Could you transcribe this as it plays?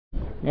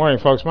Good morning,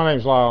 folks. My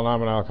name's Lyle, and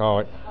I'm an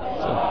alcoholic.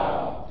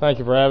 So, thank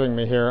you for having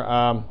me here.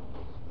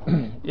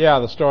 Yeah,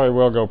 the story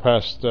will go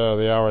past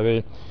the hour.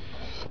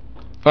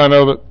 I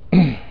know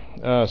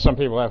that some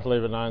people have to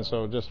leave at 9,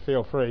 so just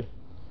feel free.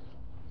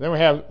 Then we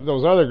have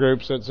those other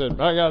groups that said,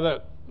 "I got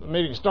that the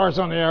meeting starts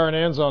on the hour and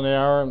ends on the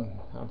hour." And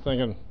I'm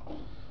thinking,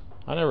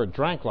 I never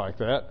drank like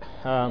that.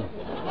 I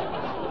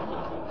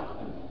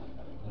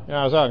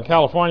was out in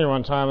California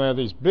one time. They had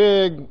these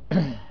big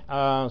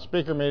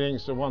speaker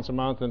meetings once a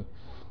month, and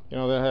they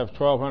have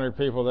 1,200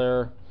 people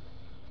there.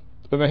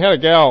 And they had a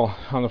gal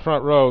on the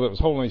front row that was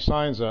holding these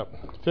signs up: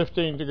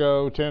 15 to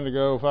go, 10 to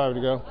go, 5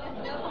 to go,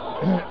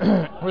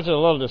 which is a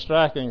little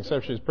distracting,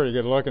 except she's pretty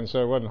good looking,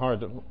 so it wasn't hard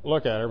to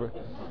look at her. But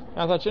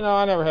I thought,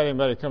 I never had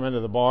anybody come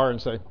into the bar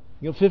and say,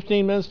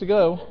 15 minutes to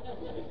go.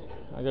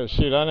 I go,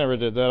 shoot, I never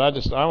did that. I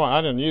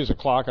didn't use a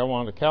clock. I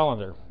wanted a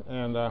calendar.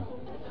 And I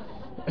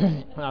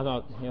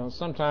thought,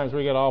 sometimes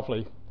we get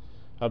awfully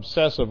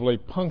obsessively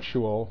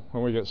punctual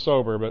when we get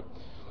sober, but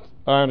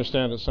I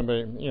understand that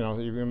somebody,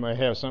 you may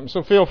have something.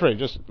 So feel free.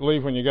 Just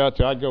leave when you got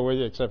to. I'd go with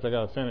you, except I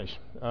got to finish.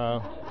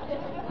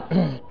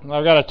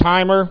 I've got a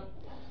timer,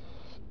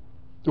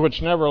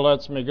 which never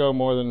lets me go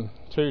more than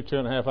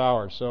 2.5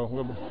 hours. So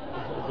we'll be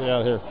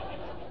out here.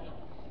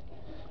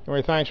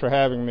 Anyway, thanks for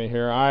having me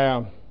here.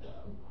 I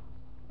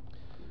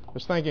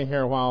was thinking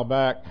here a while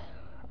back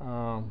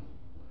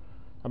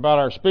about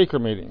our speaker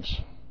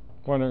meetings,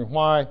 wondering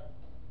why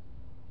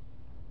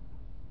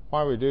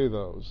we do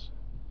those.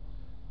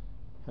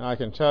 And I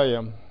can tell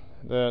you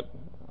that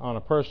on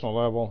a personal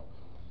level,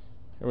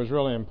 it was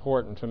really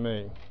important to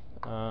me.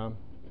 If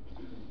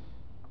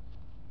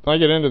I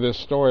get into this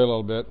story a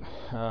little bit,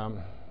 by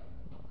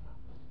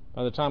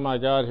the time I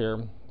got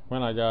here,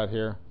 when I got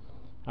here,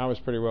 I was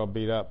pretty well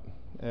beat up.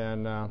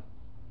 And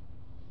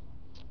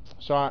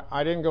so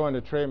I didn't go into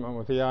treatment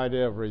with the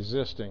idea of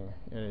resisting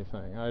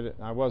anything.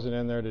 I wasn't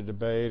in there to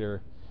debate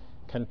or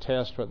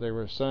contest what they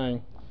were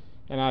saying.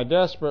 And I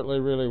desperately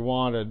really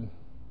wanted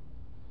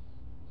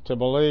to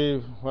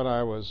believe what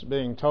I was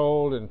being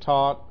told and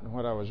taught, and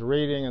what I was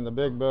reading in the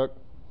big book,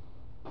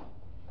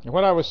 and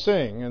what I was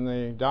seeing in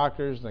the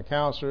doctors and the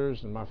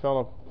counselors and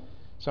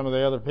some of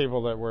the other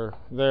people that were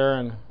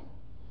there.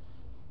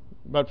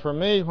 But for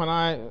me, when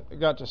I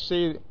got to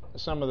see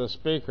some of the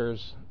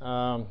speakers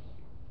that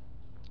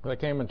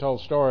came and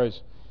told stories,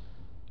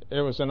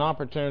 it was an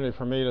opportunity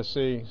for me to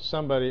see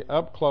somebody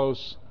up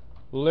close,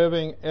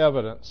 living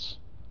evidence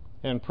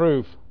and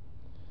proof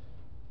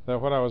that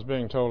what I was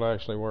being told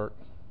actually worked.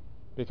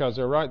 Because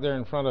they're right there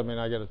in front of me, and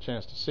I get a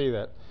chance to see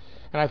that.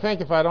 And I think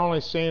if I'd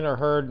only seen or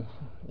heard,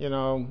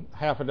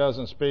 half a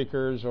dozen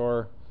speakers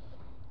or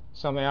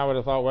something, I would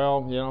have thought,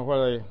 well, what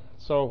are they?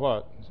 So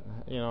what?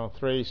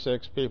 3,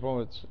 6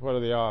 people. What are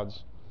the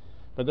odds?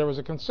 But there was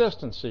a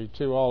consistency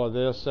to all of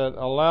this that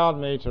allowed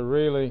me to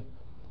really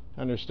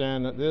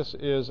understand that this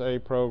is a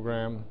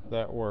program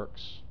that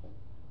works,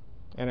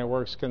 and it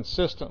works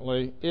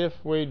consistently if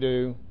we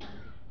do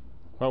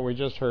what we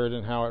just heard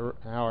and how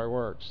it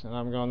works. And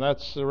I'm going,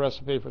 that's the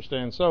recipe for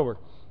staying sober.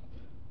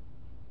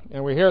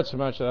 And we hear it so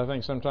much that I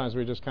think sometimes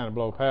we just kind of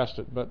blow past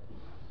it. But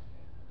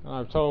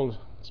I've told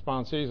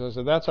sponsees, I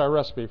said, that's our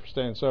recipe for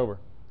staying sober.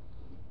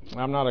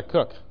 I'm not a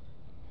cook,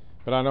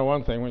 but I know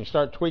one thing: when you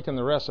start tweaking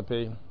the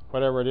recipe,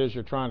 whatever it is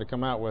you're trying to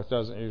come out with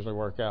doesn't usually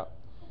work out.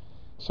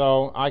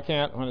 So I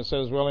can't, when it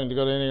says willing to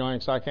go to any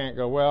lengths, I can't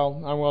go,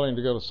 well, I'm willing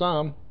to go to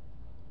some,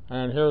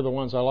 and here are the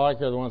ones I like,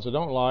 here are the ones I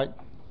don't like.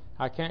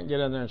 I can't get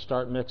in there and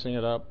start mixing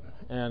it up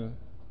and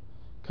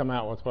come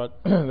out with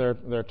what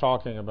they're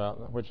talking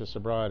about, which is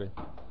sobriety.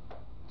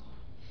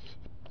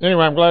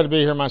 Anyway, I'm glad to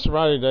be here. My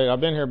sobriety date,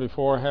 I've been here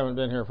before, haven't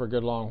been here for a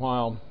good long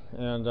while,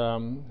 and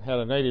had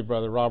a native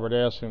brother, Robert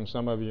S., whom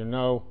some of you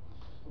know,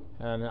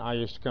 and I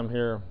used to come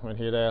here when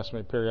he had asked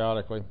me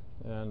periodically,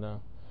 and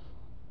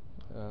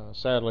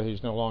sadly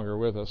he's no longer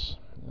with us,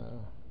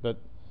 but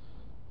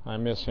I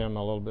miss him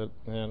a little bit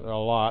and a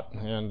lot,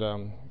 and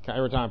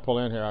every time I pull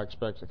in here I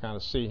expect to kind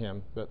of see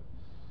him. But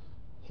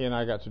he and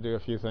I got to do a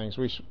few things.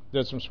 We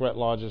did some sweat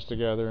lodges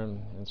together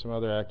and some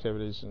other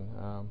activities, and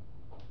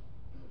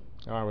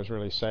I was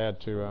really sad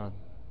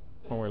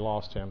when we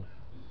lost him.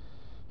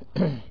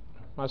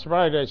 My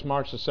sobriety date's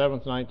March the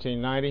 7th,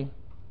 1990.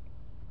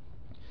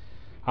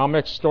 I'll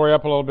mix the story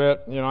up a little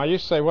bit. I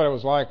used to say what it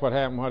was like, what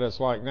happened, what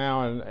it's like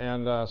now,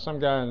 and some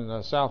guy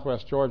in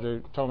southwest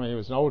Georgia told me he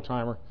was an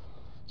old-timer,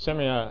 sent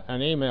me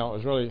an email. It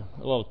was really a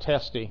little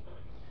testy.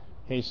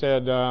 He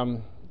said,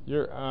 I'm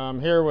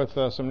here with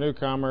some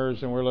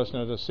newcomers, and we're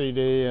listening to the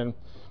CD, and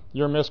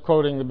you're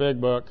misquoting the big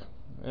book.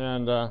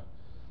 And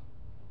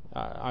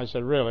I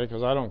said, really?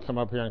 Because I don't come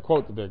up here and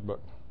quote the big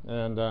book.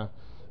 And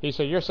he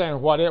said, you're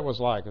saying what it was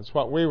like. It's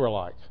what we were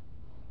like.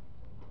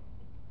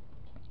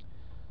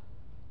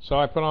 So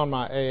I put on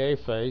my AA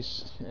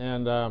face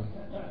and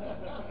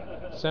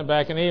sent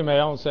back an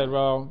email and said,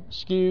 well,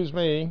 excuse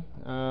me,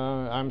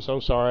 I'm so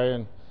sorry.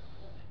 And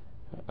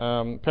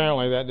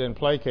apparently that didn't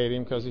placate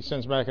him, because he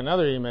sends back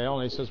another email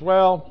and he says,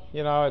 well,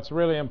 it's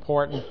really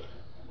important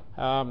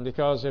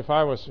Because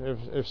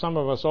if some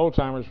of us old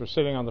timers were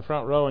sitting on the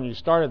front row and you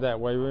started that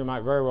way, we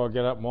might very well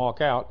get up and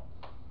walk out,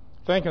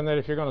 thinking that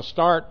if you're going to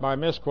start by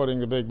misquoting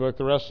the big book,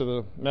 the rest of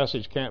the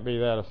message can't be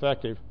that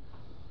effective.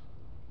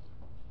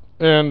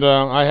 And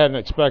I hadn't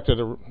expected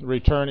a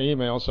return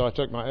email, so I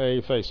took my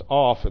AA face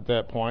off at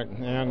that point.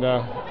 And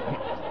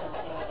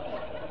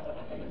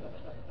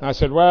I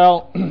said,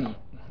 well,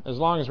 as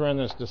long as we're in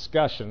this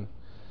discussion,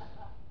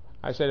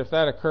 I said, if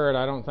that occurred,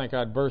 I don't think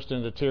I'd burst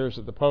into tears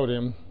at the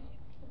podium,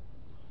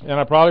 and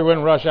I probably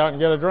wouldn't rush out and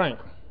get a drink.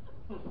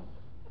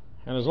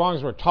 And as long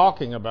as we're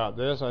talking about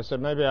this, I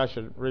said, maybe I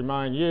should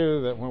remind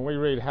you that when we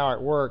read How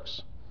It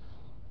Works,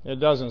 it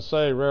doesn't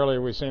say, rarely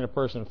have we seen a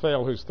person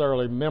fail who's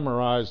thoroughly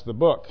memorized the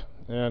book.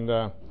 And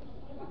so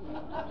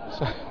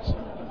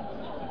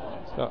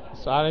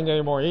I didn't get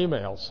any more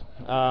emails.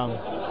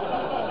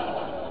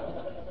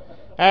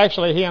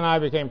 Actually, he and I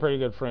became pretty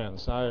good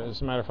friends.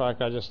 As a matter of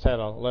fact, I just had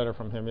a letter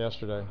from him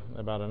yesterday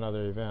about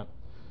another event.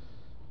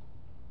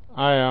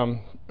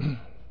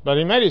 But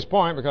he made his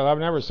point, because I've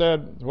never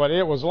said what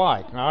it was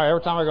like. Now,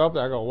 every time I go up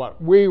there, I go,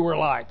 what we were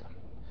like.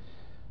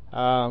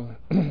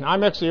 I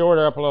mix the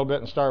order up a little bit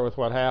and start with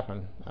what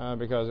happened,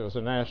 because it was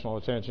a national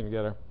attention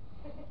getter.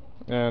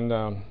 And,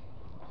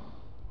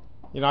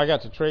 I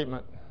got to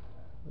treatment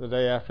the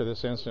day after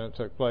this incident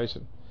took place.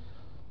 And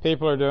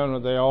people are doing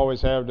what they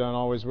always have done,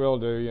 always will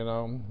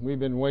do, We've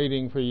been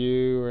waiting for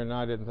you, and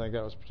I didn't think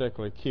that was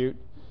particularly cute.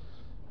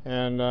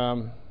 And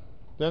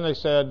then they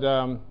said,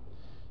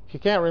 if you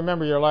can't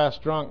remember your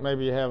last drunk,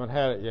 maybe you haven't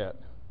had it yet.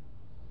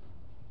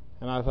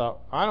 And I thought,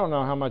 I don't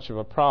know how much of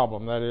a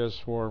problem that is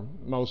for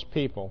most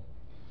people.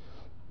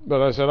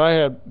 But I said, I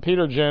had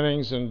Peter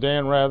Jennings and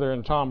Dan Rather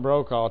and Tom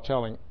Brokaw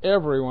telling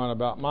everyone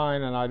about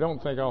mine, and I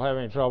don't think I'll have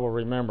any trouble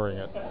remembering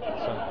it.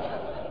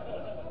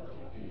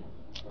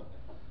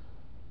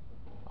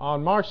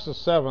 On March the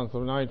 7th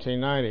of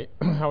 1990,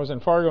 I was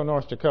in Fargo,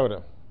 North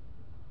Dakota,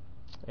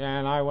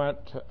 and I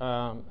went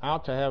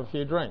out to have a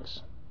few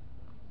drinks.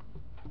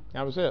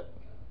 That was it.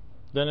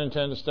 Didn't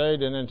intend to stay,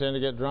 didn't intend to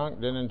get drunk,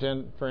 didn't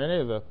intend for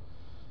any of the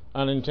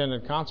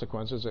unintended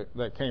consequences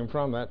that came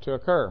from that to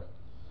occur.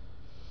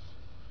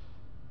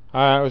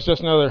 It was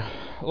just another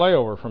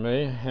layover for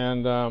me,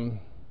 and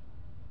on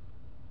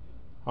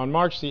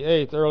March the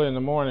 8th, early in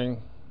the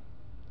morning,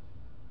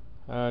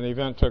 an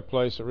event took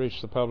place that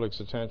reached the public's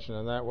attention,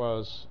 and that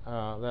was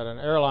that an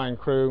airline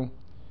crew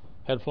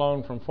had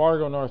flown from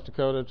Fargo, North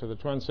Dakota to the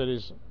Twin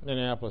Cities,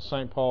 Minneapolis,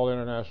 St. Paul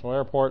International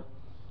Airport,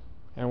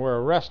 and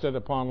were arrested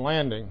upon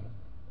landing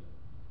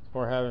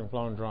for having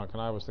flown drunk,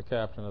 and I was the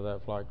captain of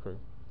that flight crew.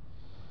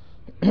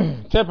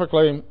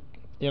 Typically,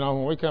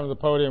 when we come to the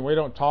podium, we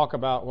don't talk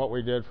about what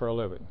we did for a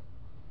living.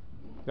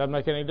 Doesn't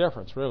make any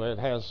difference, really. It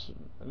has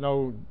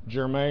no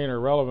germane or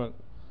relevant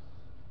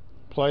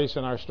place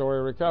in our story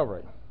of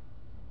recovery.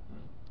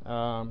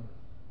 I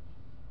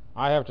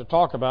have to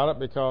talk about it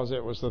because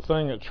it was the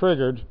thing that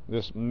triggered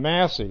this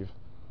massive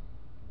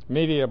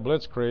media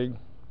blitzkrieg.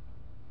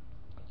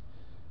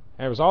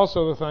 And it was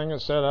also the thing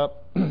that set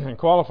up and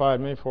qualified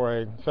me for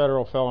a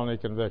federal felony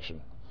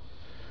conviction.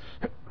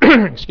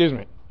 Excuse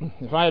me.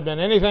 If I had been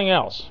anything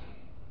else,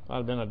 if I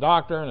had been a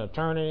doctor, an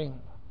attorney,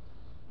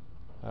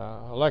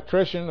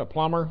 electrician, a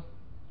plumber,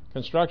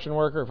 construction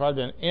worker, if I'd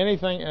been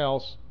anything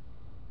else,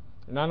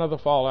 none of the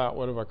fallout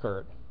would have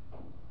occurred.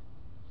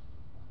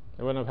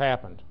 It wouldn't have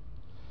happened.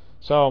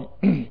 So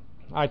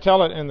I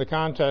tell it in the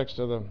context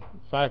of the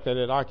fact that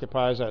it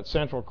occupies that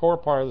central core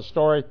part of the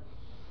story,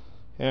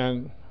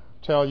 and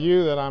tell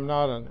you that I'm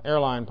not an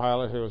airline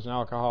pilot who was an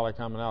alcoholic.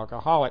 I'm an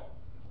alcoholic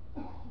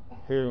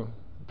who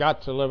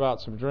got to live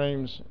out some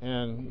dreams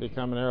and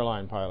become an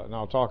airline pilot. And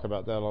I'll talk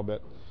about that a little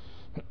bit.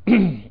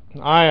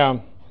 I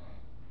am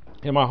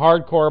a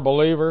hardcore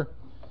believer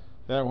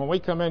that when we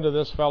come into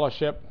this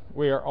fellowship,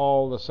 we are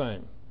all the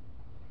same.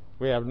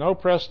 We have no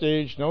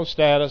prestige, no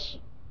status.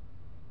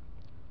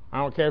 I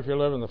don't care if you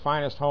live in the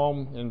finest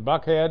home in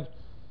Buckhead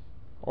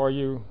or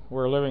you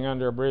were living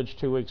under a bridge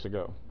 2 weeks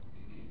ago.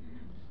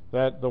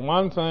 That the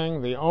one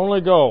thing, the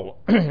only goal,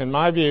 in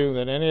my view,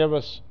 that any of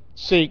us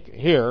seek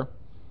here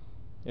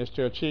is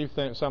to achieve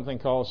something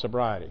called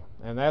sobriety.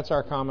 And that's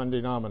our common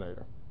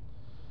denominator.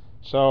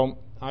 So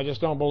I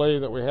just don't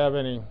believe that we have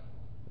any...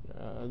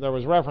 there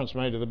was reference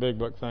made to the big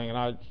book thing,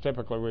 and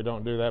typically we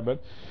don't do that,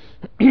 but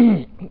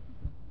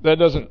that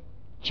doesn't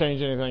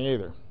change anything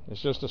either.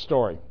 It's just a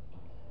story.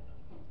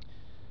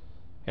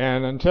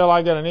 And until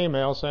I get an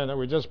email saying that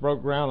we just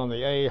broke ground on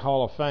the AA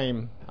Hall of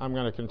Fame, I'm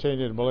going to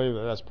continue to believe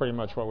that that's pretty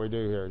much what we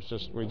do here.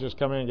 We just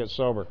come in and get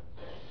sober.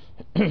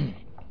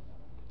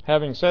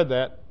 Having said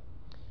that,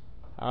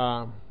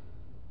 on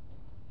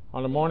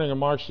the morning of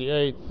March the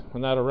 8th,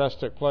 when that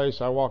arrest took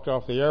place, I walked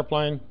off the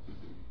airplane.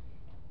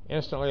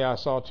 Instantly, I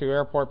saw 2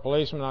 airport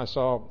policemen. I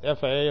saw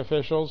FAA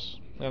officials,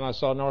 and I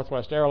saw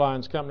Northwest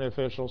Airlines company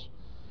officials.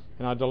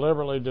 And I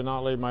deliberately did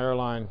not leave my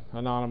airline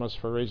anonymous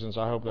for reasons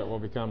I hope that will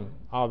become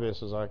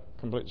obvious as I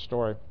complete the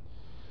story.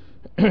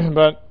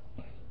 But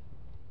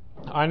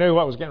I knew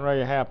what was getting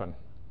ready to happen.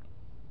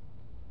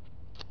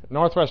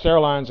 Northwest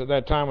Airlines at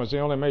that time was the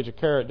only major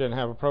carrier that didn't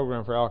have a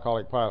program for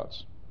alcoholic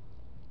pilots.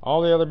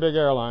 All the other big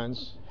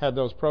airlines had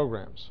those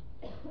programs,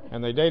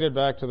 and they dated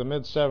back to the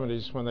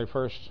mid-'70s when they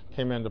first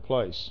came into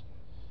place.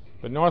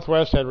 But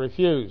Northwest had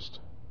refused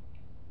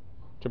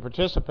to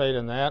participate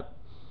in that,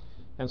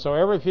 and so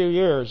every few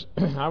years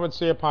I would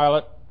see a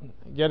pilot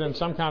get in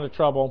some kind of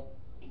trouble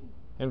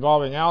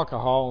involving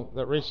alcohol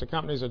that reached the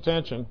company's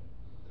attention,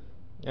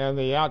 and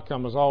the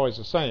outcome was always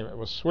the same. It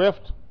was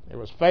swift, it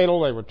was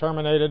fatal, they were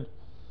terminated,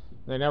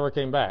 they never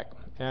came back.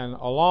 And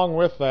along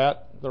with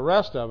that, the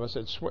rest of us,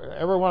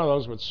 every one of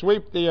those would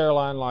sweep the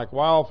airline like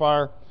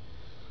wildfire,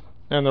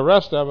 and the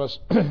rest of us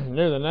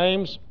knew the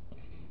names,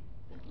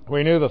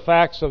 we knew the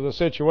facts of the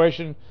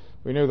situation,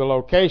 we knew the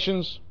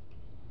locations,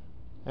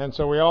 and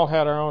so we all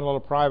had our own little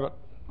private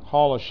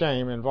hall of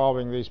shame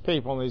involving these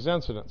people and these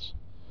incidents.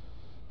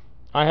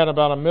 I had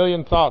about 1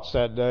 million thoughts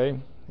that day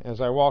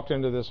as I walked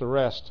into this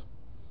arrest,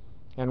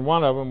 and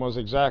one of them was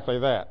exactly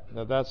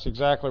that's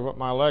exactly what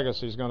my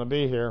legacy is going to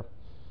be here.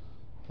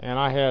 And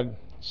I had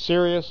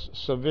serious,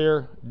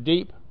 severe,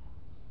 deep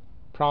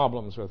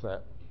problems with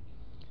that.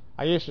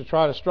 I used to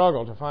try to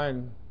struggle to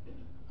find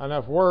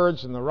enough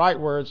words and the right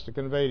words to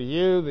convey to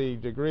you the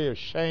degree of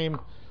shame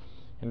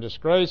and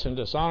disgrace and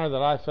dishonor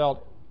that I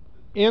felt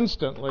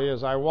instantly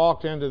as I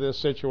walked into this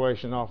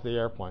situation off the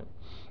airplane.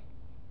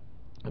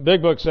 The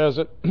Big Book says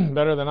it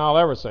better than I'll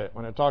ever say it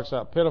when it talks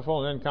about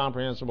pitiful and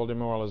incomprehensible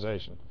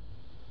demoralization.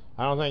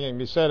 I don't think it can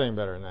be said any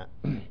better than that.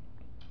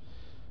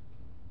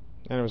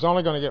 And it was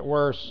only going to get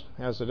worse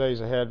as the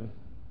days ahead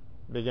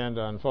began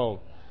to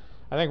unfold.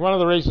 I think one of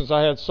the reasons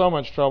I had so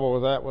much trouble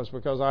with that was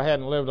because I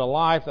hadn't lived a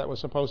life that was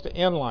supposed to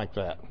end like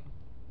that.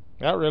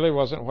 That really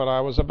wasn't what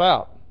I was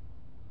about.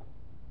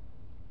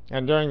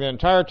 And during the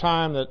entire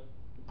time that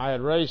I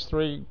had raised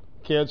 3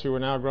 kids who were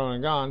now grown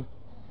and gone,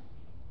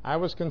 I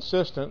was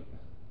consistent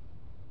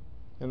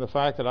in the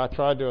fact that I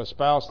tried to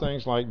espouse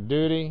things like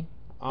duty,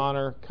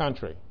 honor,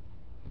 country,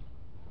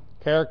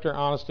 character,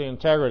 honesty,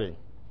 integrity,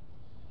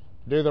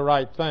 do the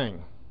right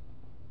thing.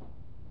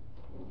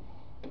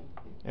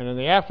 And in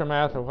the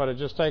aftermath of what had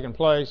just taken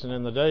place, and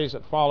in the days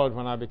that followed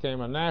when I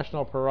became a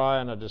national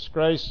pariah and a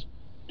disgrace,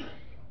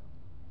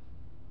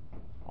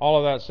 all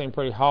of that seemed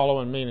pretty hollow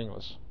and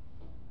meaningless.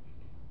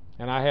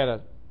 And I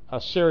had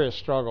a serious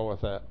struggle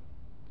with that.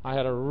 I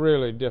had a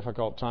really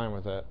difficult time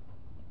with that.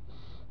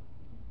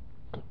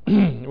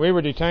 We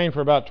were detained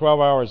for about 12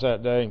 hours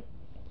that day.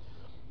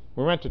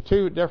 We went to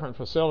 2 different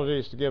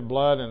facilities to give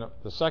blood, and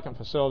at the second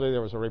facility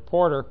there was a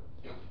reporter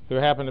who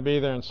happened to be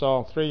there and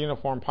saw 3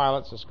 uniformed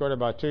pilots escorted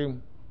by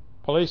 2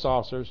 police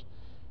officers.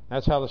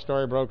 That's how the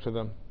story broke to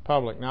the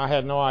public. Now, I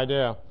had no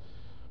idea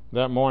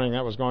that morning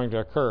that was going to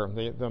occur.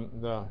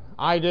 The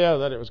idea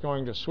that it was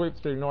going to sweep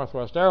through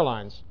Northwest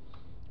Airlines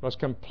was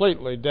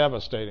completely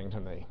devastating to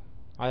me.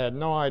 I had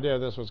no idea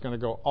this was going to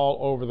go all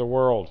over the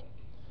world.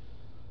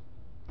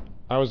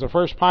 I was the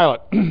first pilot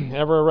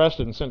ever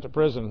arrested and sent to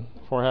prison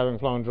for having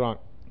flown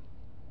drunk.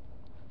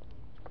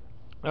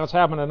 That's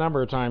happened a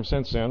number of times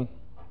since then,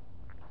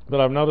 but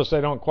I've noticed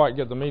they don't quite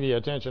get the media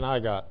attention I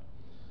got.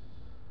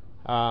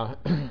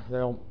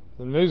 The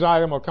news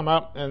item will come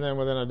up, and then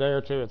within a day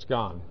or 2, it's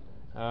gone.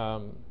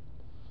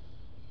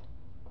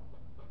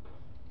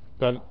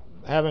 But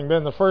having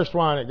been the first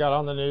one, it got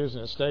on the news,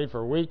 and it stayed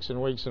for weeks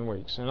and weeks and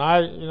weeks. And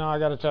I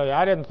got to tell you,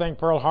 I didn't think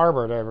Pearl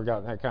Harbor had ever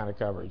gotten that kind of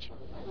coverage.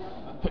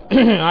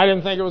 I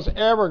didn't think it was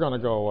ever going to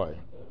go away.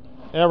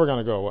 Ever going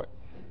to go away.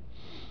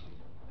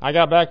 I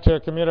got back to a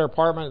commuter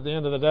apartment at the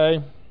end of the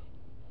day.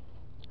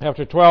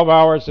 After 12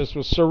 hours, this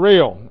was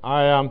surreal.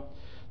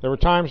 There were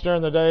times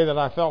during the day that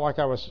I felt like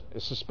I was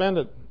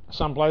suspended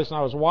someplace and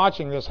I was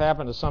watching this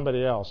happen to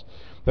somebody else.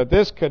 That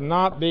this could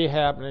not be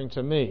happening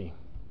to me.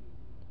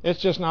 It's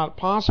just not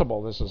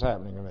possible this is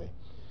happening to me.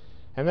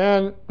 And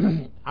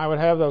then I would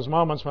have those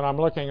moments when I'm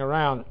looking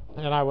around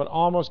and I would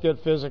almost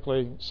get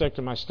physically sick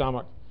to my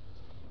stomach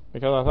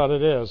because I thought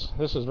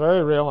this is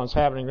very real and it's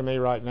happening to me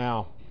right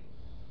now.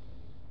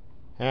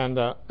 And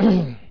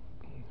when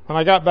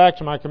I got back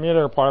to my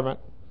commuter apartment,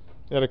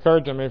 it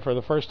occurred to me for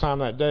the first time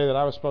that day that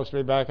I was supposed to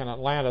be back in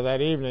Atlanta that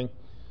evening,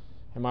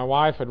 and my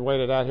wife had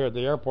waited out here at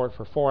the airport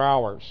for 4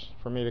 hours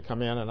for me to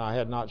come in, and I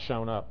had not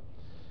shown up.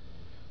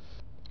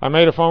 I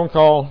made a phone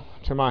call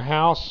to my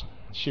house.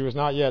 She was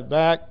not yet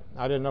back.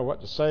 I didn't know what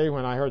to say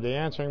when I heard the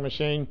answering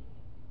machine.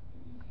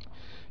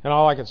 And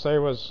all I could say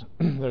was,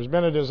 there's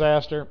been a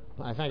disaster.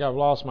 I think I've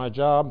lost my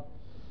job,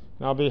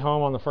 and I'll be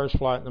home on the first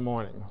flight in the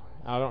morning.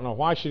 I don't know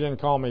why she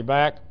didn't call me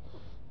back,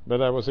 but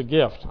that was a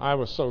gift. I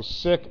was so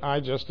sick, I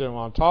just didn't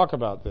want to talk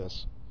about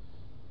this.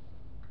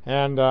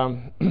 And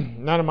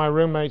none of my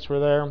roommates were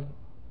there,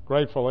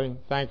 gratefully,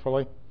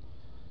 thankfully.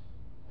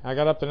 I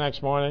got up the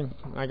next morning,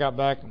 and I got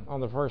back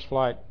on the first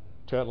flight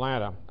to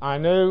Atlanta. I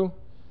knew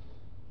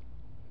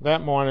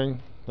that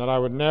morning that I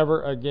would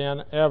never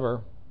again,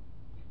 ever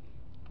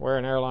wear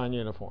an airline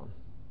uniform.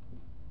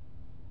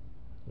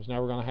 It was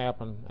never going to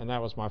happen, and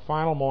that was my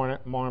final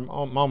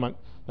moment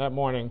that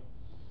morning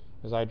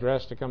as I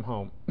dressed to come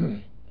home.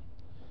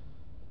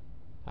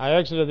 I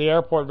exited the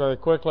airport very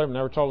quickly. I've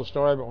never told the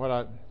story, but what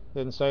I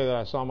didn't say that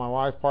I saw my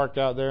wife parked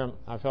out there, and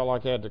I felt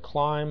like I had to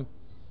climb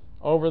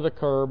over the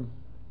curb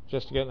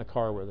just to get in the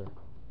car with her.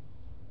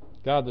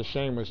 God, the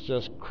shame was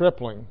just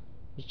crippling.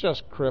 It was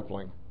just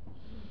crippling.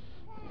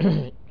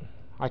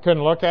 I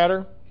couldn't look at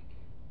her.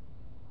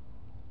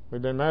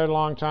 We'd been married a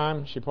long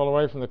time. She pulled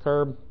away from the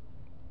curb.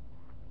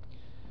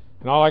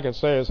 And all I could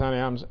say is, honey,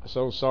 I'm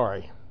so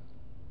sorry.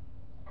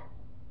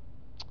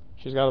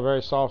 She's got a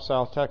very soft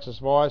South Texas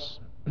voice.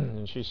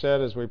 And she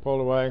said as we pulled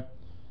away,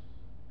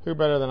 who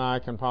better than I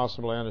can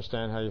possibly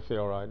understand how you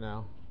feel right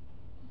now?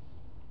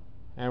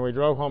 And we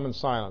drove home in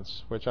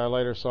silence, which I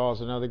later saw as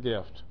another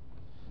gift.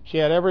 She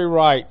had every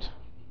right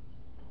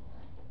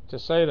to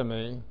say to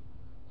me,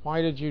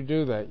 why did you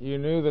do that? You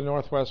knew the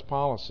Northwest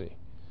policy.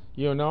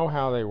 You know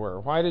how they were.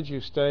 Why did you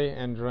stay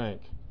and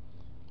drink?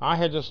 I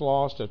had just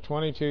lost a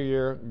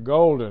 22-year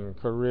golden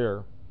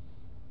career,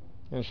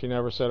 and she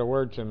never said a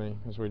word to me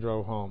as we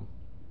drove home,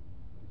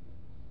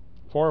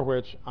 for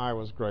which I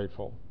was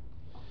grateful.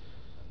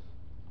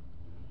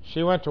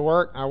 She went to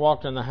work. I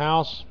walked in the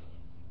house,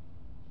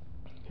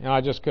 and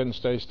I just couldn't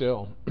stay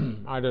still.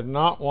 I did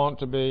not want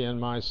to be in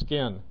my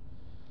skin.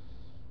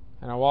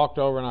 And I walked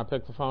over and I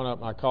picked the phone up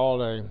and I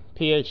called a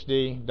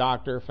PhD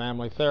doctor,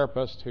 family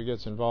therapist, who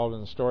gets involved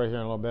in the story here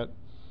in a little bit,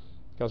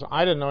 because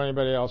I didn't know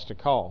anybody else to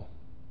call.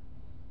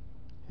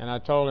 And I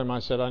told him,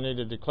 I said, I need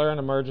to declare an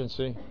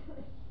emergency.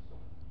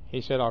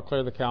 He said, I'll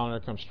clear the calendar,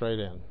 come straight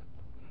in.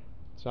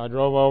 So I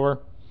drove over,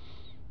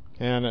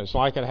 and it's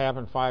like it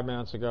happened 5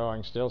 minutes ago. I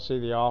can still see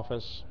the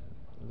office,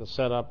 the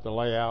setup, the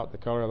layout, the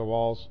color of the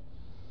walls.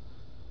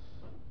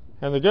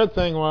 And the good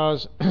thing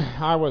was,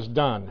 I was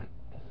done.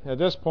 At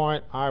this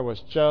point, I was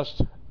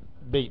just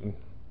beaten.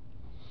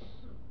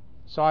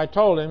 So I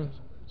told him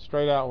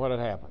straight out what had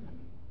happened.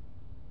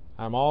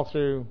 I'm all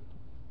through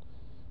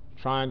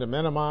trying to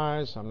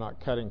minimize. I'm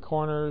not cutting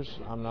corners.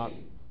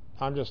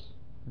 I'm just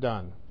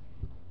done.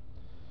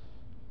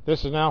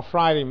 This is now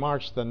Friday,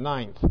 March the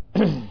 9th.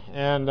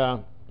 And I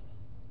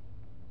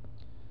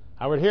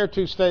would hear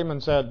two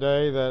statements that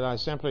day that I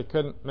simply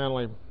couldn't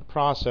mentally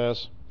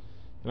process.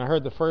 And I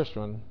heard the first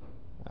one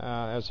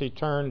as he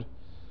turned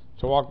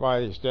to walk by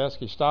his desk.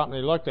 He stopped and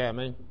he looked at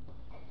me,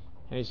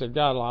 and he said,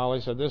 God, Lyle,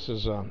 he said, this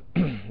is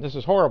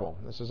horrible.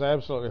 This is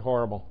absolutely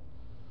horrible.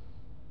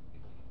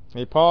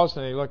 He paused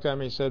and he looked at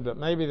me and he said, but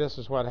maybe this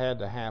is what had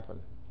to happen.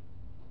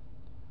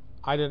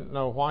 I didn't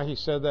know why he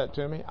said that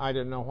to me. I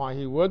didn't know why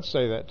he would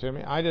say that to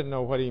me. I didn't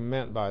know what he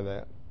meant by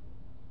that.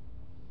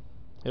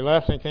 He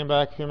left and he came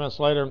back a few minutes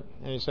later,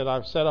 and he said,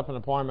 I've set up an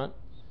appointment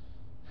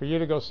for you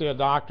to go see a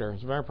doctor.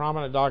 He's a very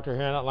prominent doctor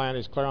here in Atlanta.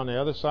 He's clear on the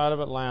other side of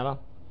Atlanta.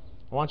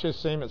 I want you to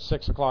see him at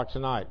 6 o'clock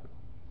tonight.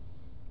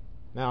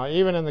 Now,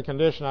 even in the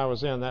condition I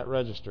was in, that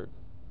registered,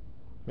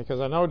 because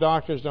I know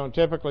doctors don't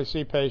typically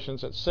see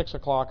patients at 6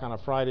 o'clock on a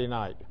Friday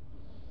night.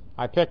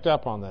 I picked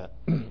up on that.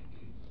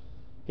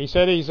 He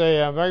said he's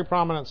a very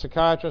prominent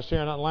psychiatrist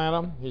here in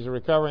Atlanta. He's a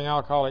recovering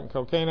alcoholic and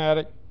cocaine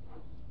addict,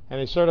 and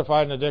he's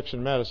certified in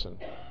addiction medicine.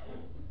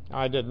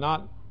 I did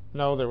not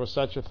know there was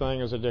such a thing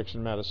as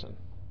addiction medicine.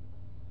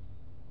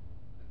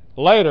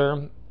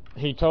 Later,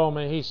 he told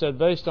me, he said,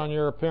 based on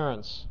your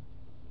appearance,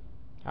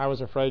 I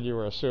was afraid you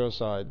were a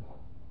suicide.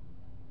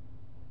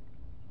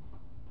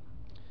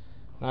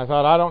 And I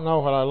thought, I don't know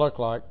what I look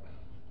like,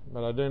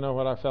 but I do know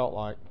what I felt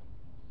like.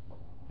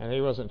 And he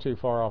wasn't too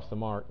far off the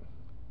mark.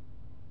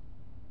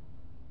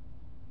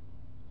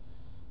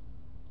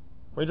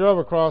 We drove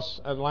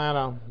across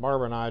Atlanta,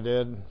 Barbara and I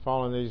did,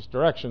 following these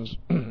directions.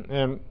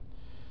 And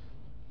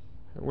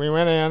we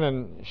went in,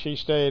 and she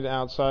stayed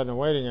outside in the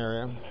waiting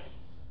area.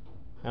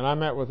 And I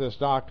met with this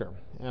doctor.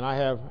 And I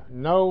have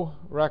no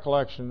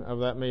recollection of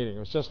that meeting. It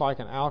was just like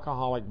an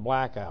alcoholic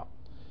blackout.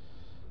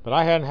 But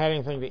I hadn't had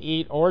anything to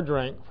eat or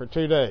drink for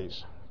 2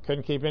 days.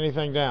 Couldn't keep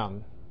anything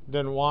down.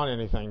 Didn't want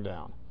anything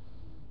down.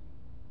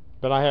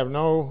 But I have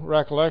no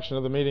recollection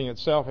of the meeting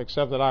itself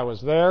except that I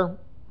was there.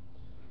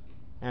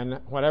 And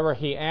whatever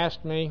he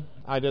asked me,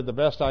 I did the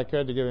best I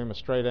could to give him a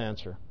straight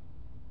answer.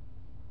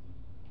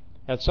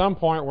 At some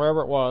point,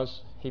 wherever it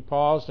was, he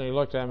paused and he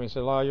looked at me and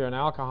said, Lyle, you're an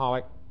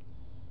alcoholic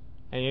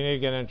and you need to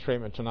get into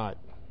treatment tonight.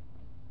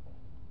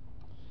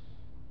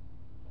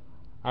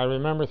 I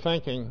remember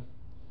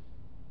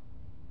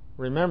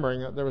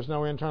remembering that there was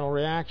no internal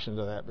reaction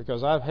to that,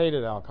 because I've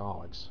hated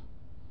alcoholics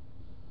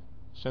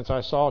since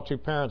I saw 2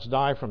 parents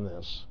die from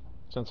this,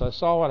 since I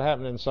saw what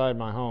happened inside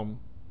my home,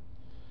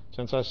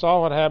 since I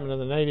saw what happened in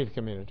the Native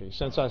community,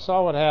 since I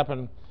saw what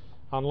happened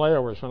on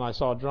layovers when I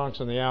saw drunks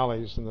in the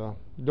alleys and the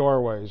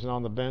doorways and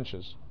on the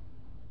benches.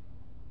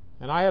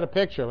 And I had a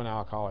picture of an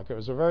alcoholic. It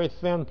was a very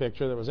thin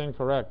picture that was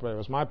incorrect, but it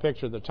was my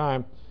picture at the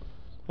time,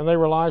 and they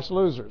were life's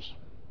losers.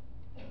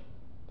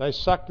 They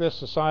sucked this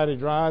society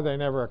dry. They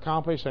never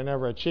accomplished, they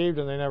never achieved,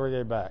 and they never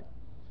gave back.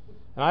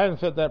 And I didn't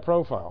fit that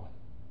profile.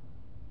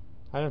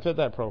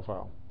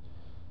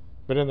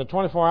 But in the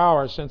 24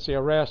 hours since the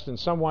arrest, in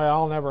some way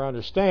I'll never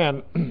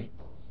understand,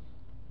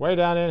 way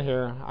down in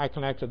here, I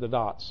connected the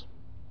dots.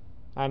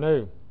 I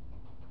knew.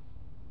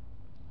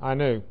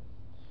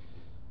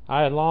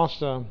 I had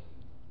lost a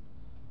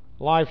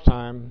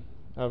lifetime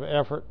of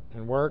effort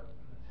and work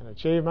and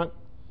achievement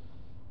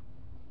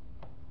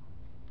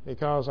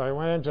because I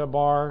went into a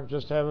bar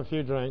just to have a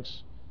few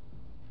drinks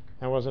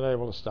and wasn't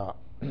able to stop.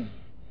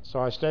 So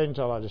I stayed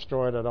until I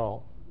destroyed it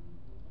all.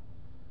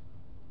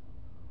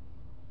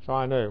 So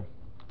I knew.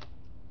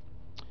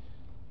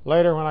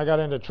 Later, when I got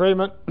into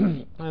treatment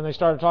and they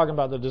started talking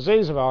about the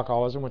disease of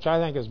alcoholism, which I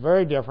think is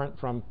very different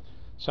from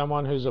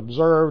someone who's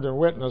observed and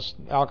witnessed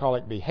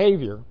alcoholic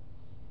behavior,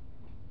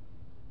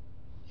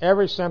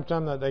 every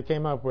symptom that they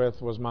came up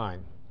with was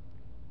mine.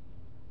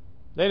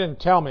 They didn't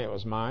tell me it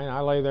was mine.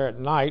 I lay there at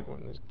night when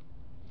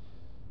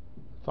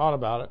I thought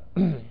about it,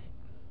 and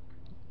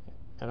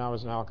I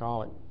was an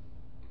alcoholic.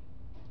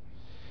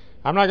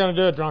 I'm not going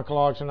to do a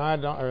Drunkalog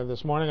tonight, or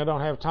this morning. I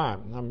don't have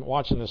time. I'm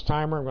watching this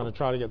timer. I'm going to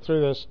try to get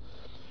through this.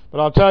 But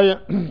I'll tell you,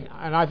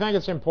 and I think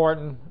it's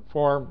important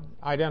for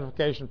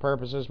identification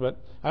purposes, but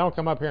I don't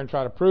come up here and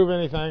try to prove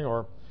anything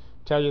or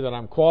tell you that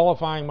I'm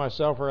qualifying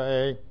myself for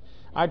AA.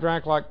 I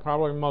drank like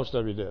probably most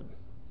of you did.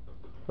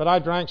 But I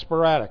drank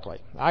sporadically.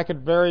 I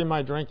could vary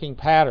my drinking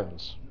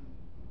patterns.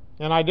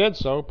 And I did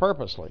so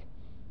purposely.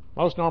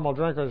 Most normal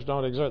drinkers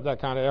don't exert that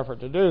kind of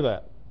effort to do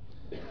that.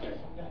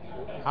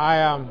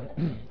 I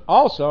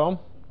also,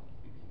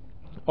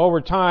 over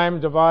time,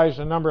 devised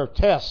a number of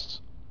tests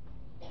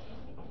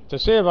to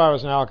see if I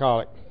was an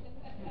alcoholic,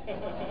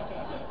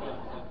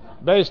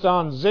 based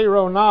on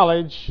zero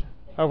knowledge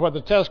of what the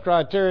test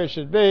criteria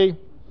should be,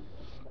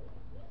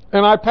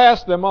 and I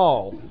passed them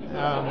all.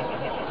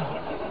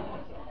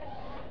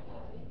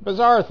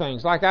 Bizarre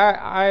things, like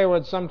I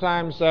would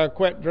sometimes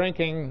quit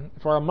drinking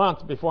for a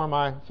month before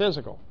my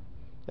physical,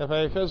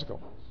 FAA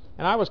physical,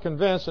 and I was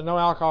convinced that no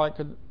alcoholic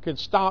could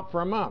stop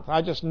for a month.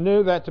 I just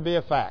knew that to be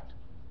a fact.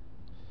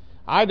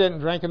 I didn't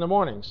drink in the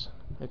mornings,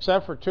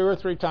 except for 2 or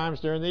 3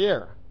 times during the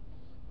year.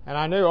 And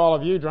I knew all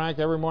of you drank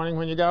every morning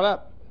when you got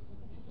up.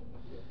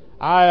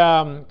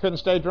 I couldn't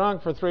stay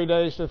drunk for 3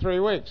 days to 3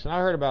 weeks. And I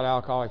heard about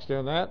alcoholics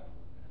doing that.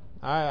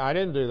 I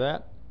didn't do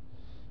that.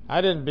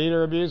 I didn't beat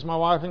or abuse my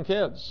wife and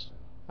kids.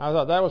 I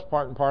thought that was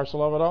part and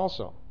parcel of it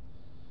also.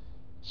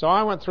 So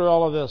I went through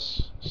all of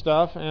this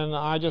stuff, and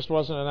I just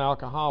wasn't an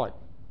alcoholic.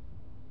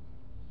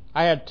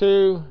 I had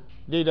 2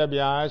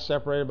 DWIs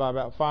separated by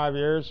about 5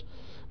 years.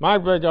 My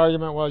big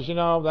argument was,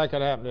 that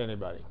could happen to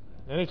anybody.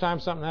 Anytime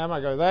something happened,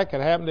 I go, that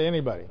could happen to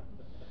anybody.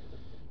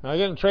 When I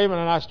get in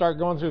treatment and I start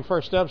going through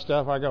first step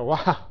stuff, I go,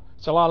 wow,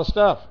 it's a lot of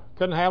stuff.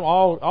 Couldn't have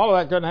all of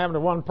that couldn't happen to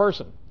one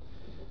person.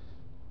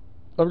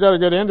 I've got a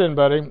good Indian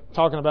buddy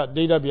talking about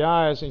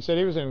DWIs. He said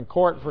he was in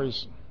court for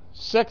his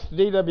 6th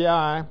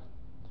DWI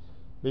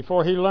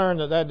before he learned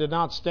that did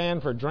not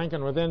stand for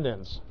drinking with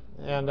Indians.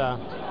 And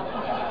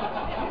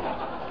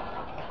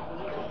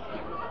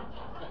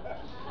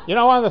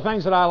one of the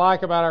things that I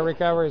like about our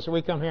recovery is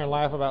we come here and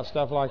laugh about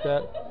stuff like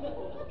that.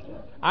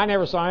 I've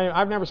never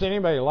seen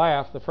anybody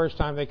laugh the first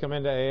time they come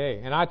into AA.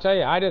 And I tell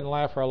you, I didn't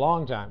laugh for a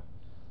long time.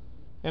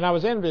 And I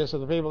was envious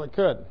of the people that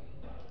could.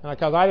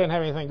 Because I didn't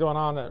have anything going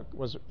on that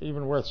was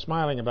even worth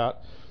smiling about,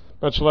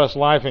 much less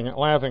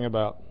laughing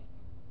about.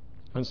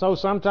 And so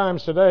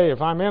sometimes today,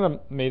 if I'm in a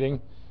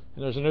meeting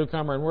and there's a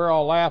newcomer and we're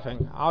all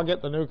laughing, I'll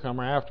get the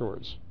newcomer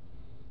afterwards.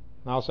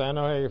 And I'll say, I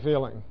know how you're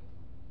feeling.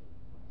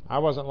 I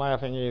wasn't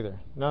laughing either.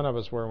 None of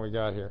us were when we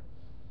got here.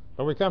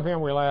 But we come here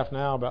and we laugh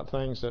now about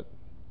things that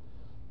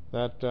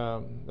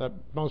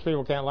most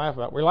people can't laugh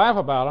about. We laugh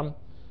about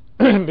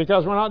them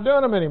because we're not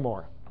doing them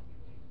anymore.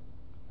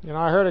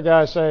 I heard a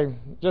guy say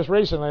just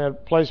recently at a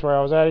place where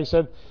I was at, he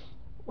said,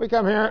 we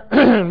come here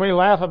and we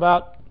laugh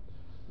about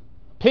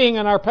peeing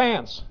in our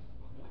pants.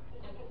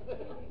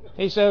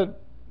 He said,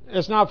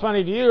 it's not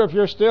funny to you if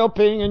you're still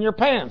peeing in your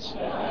pants.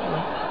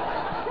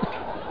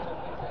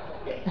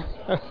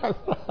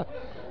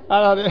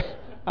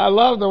 I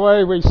love the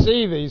way we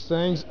see these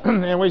things,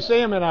 and we see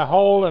them in a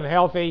whole and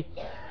healthy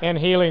and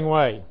healing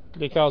way,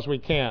 because we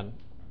can.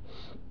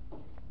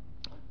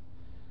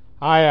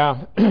 I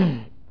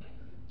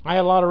had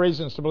a lot of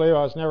reasons to believe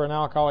I was never an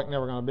alcoholic,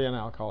 never going to be an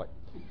alcoholic.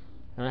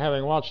 And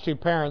having watched 2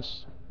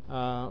 parents,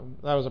 that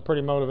was a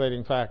pretty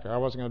motivating factor. I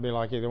wasn't going to be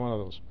like either one of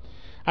those.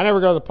 I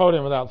never go to the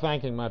podium without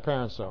thanking my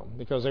parents, though,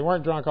 because they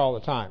weren't drunk all the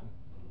time.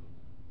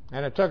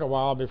 And it took a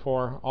while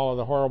before all of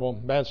the horrible,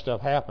 bad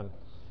stuff happened.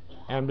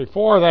 And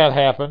before that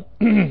happened,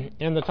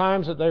 in the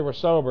times that they were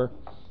sober,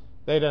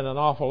 they did an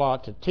awful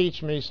lot to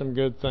teach me some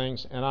good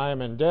things, and I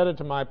am indebted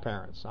to my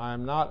parents. I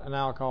am not an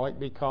alcoholic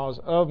because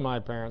of my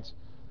parents.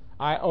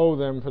 I owe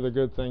them for the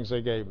good things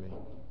they gave me,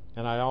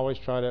 and I always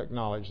try to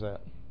acknowledge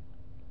that.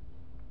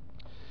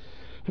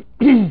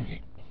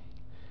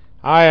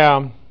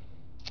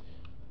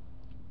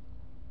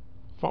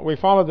 We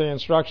followed the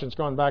instructions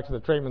going back to the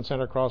treatment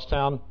center across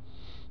town.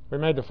 We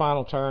made the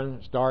final turn.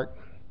 It's dark,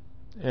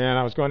 and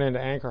I was going into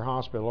Anchor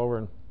Hospital over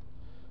in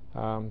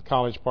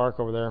College Park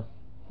over there.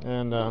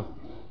 And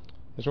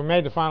as we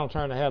made the final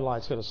turn, the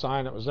headlights hit a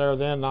sign that was there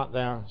then, not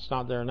there. It's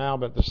not there now,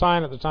 but the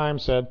sign at the time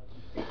said,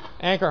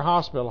 Anchor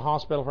Hospital,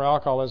 Hospital for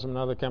Alcoholism and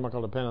Other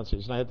Chemical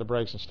Dependencies. And I hit the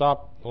brakes and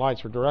stopped. The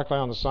lights were directly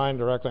on the sign,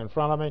 directly in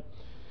front of me.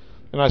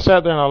 And I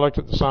sat there and I looked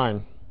at the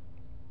sign.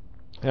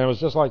 And it was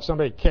just like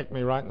somebody kicked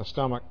me right in the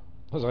stomach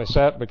as I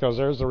sat, because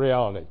there's the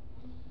reality.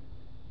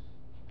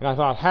 And I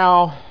thought,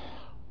 how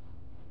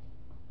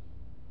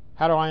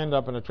do I end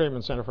up in a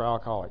treatment center for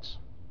alcoholics?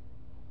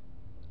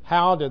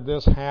 How did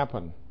this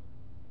happen?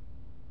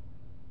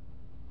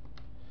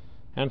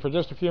 And for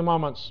just a few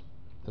moments,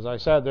 as I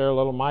sat there,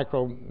 little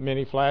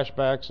mini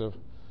flashbacks of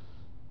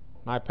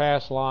my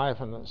past life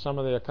and some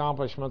of the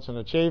accomplishments and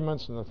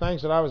achievements and the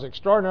things that I was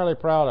extraordinarily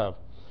proud of.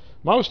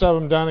 Most of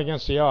them done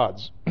against the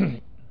odds.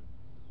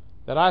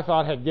 That I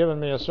thought had given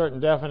me a certain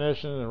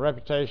definition and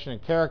reputation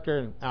and character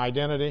and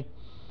identity.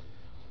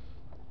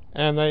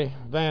 And they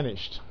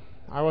vanished.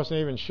 I wasn't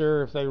even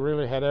sure if they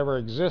really had ever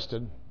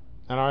existed.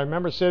 And I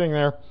remember sitting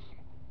there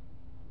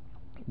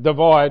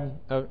devoid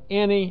of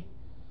any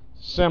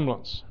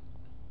semblance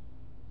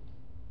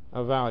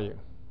of value.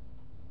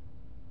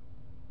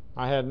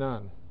 I had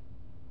none.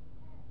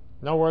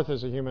 No worth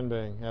as a human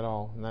being at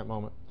all in that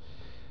moment.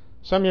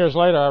 Some years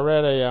later, I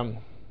read a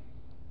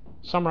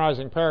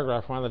summarizing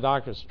paragraph from one of the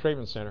doctors at the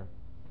treatment center.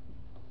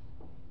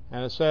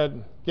 And it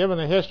said, given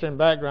the history and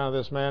background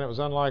of this man, it was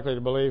unlikely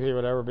to believe he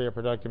would ever be a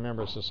productive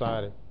member of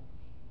society.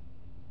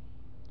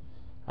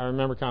 I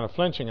remember kind of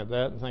flinching at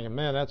that and thinking,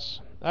 man,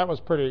 that's a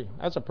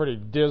pretty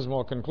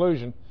dismal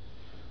conclusion.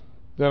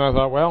 Then I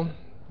thought, well,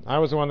 I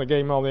was the one that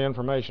gave him all the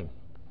information.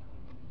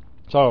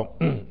 So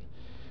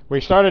we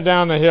started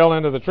down the hill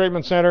into the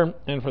treatment center,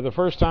 and for the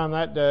first time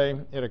that day,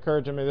 it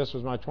occurred to me this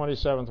was my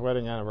 27th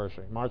wedding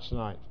anniversary, March the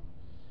 9th.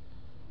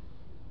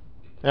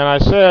 And I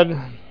said,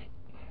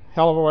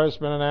 hell of a way it's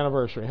been an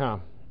anniversary, huh?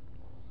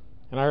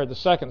 And I heard the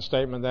second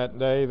statement that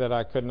day that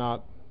I could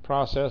not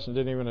process and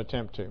didn't even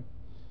attempt to.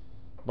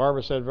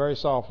 Barbara said very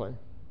softly,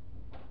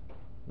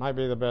 might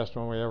be the best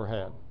one we ever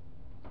had.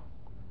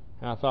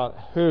 And I thought,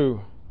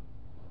 who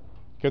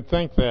could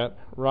think that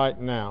right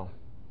now?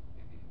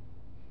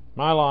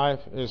 My life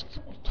is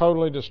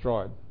totally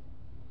destroyed.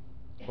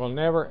 Will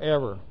never,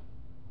 ever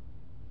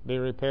be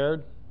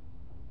repaired.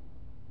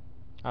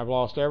 I've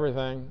lost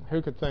everything.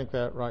 Who could think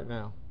that right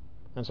now?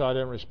 And so I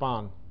didn't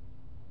respond.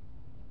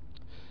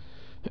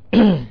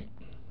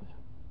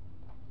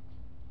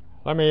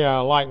 Let me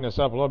lighten this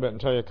up a little bit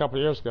and tell you, a couple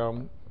of years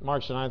ago,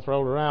 March the 9th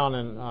rolled around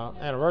and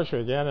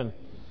anniversary again, and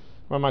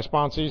one of my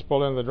sponsees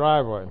pulled into the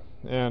driveway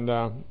and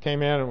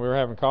came in, and we were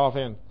having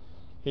coffee, and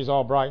he's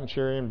all bright and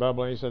cheery and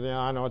bubbly. He said, yeah,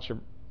 I know it's your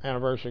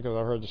anniversary because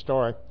I've heard the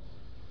story.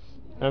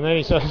 And then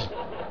he says,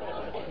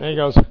 and he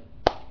goes,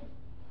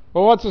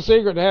 well, what's the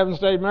secret to having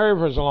stayed married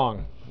for so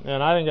long?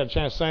 And I didn't get a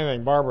chance to say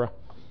anything. Barbara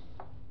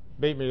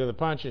beat me to the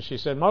punch, and she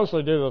said,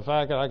 mostly due to the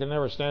fact that I can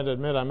never stand to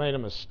admit I made a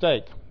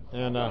mistake.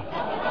 And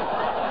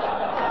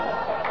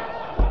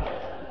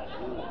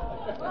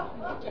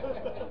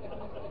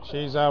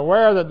she's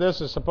aware that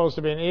this is supposed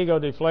to be an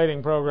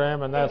ego-deflating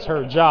program, and that's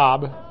her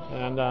job,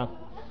 and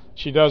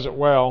she does it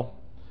well.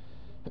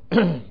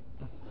 I'm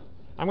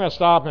going to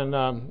stop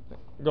and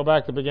go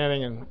back to the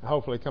beginning and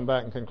hopefully come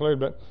back and conclude.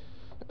 But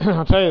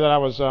I'll tell you that I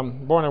was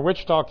born in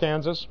Wichita,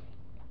 Kansas,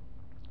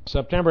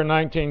 September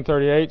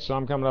 1938, so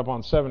I'm coming up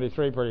on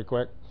 73 pretty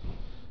quick.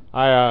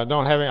 I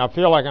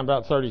feel like I'm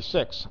about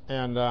 36,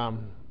 and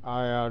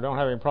I don't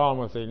have any problem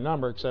with the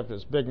number, except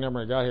this big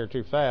number got here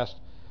too fast.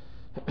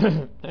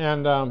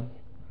 And I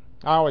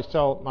always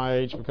tell my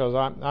age because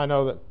I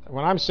know that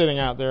when I'm sitting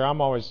out there,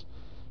 I'm always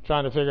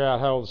trying to figure out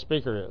how old the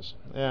speaker is.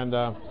 And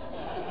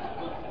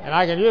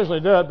I can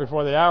usually do it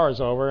before the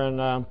hour's over.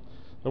 And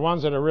the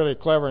ones that are really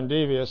clever and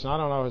devious, and I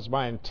don't know if it's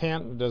by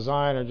intent,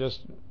 design, or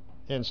just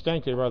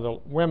instinctive, are the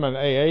women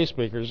AA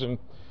speakers. And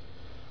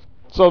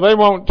so they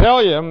won't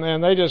tell you,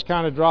 and they just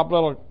kind of drop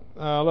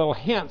little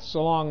hints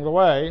along the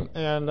way.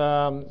 And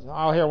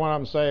I'll hear one of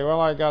them say, well,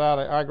 I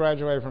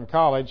graduated from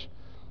college.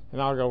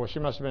 And I'll go, well, she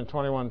must have been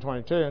 21,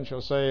 22. And she'll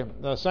say,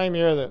 the same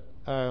year that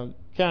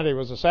Kennedy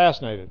was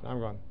assassinated. I'm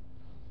going,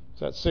 is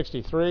that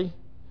 63?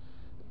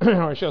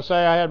 Or she'll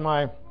say, I had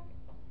my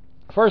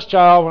first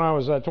child when I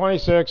was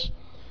 26,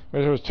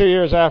 which was 2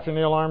 years after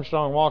Neil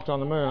Armstrong walked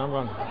on the moon. I'm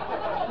going,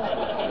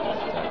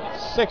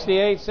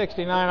 68,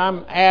 69.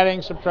 I'm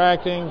adding,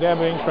 subtracting,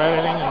 debiting,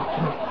 crediting. And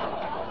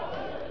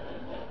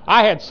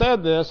I had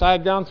said this. I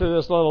had gone through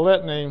this little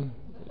litany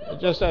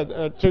just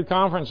at 2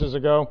 conferences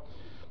ago.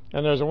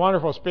 And there's a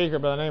wonderful speaker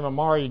by the name of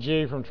Mari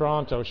G. from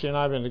Toronto. She and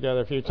I have been together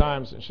a few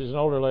times. She's an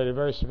older lady,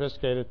 very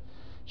sophisticated.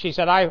 She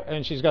said,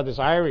 and she's got this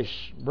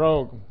Irish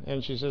brogue.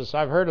 And she says,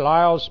 I've heard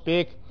Lyle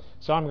speak,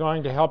 so I'm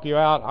going to help you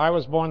out. I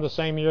was born the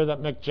same year that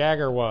Mick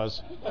Jagger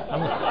was.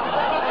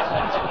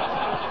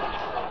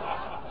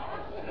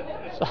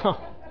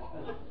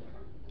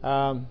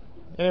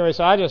 Anyway,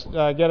 so I just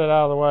get it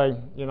out of the way.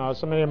 You know,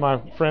 so many of my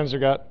friends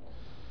have got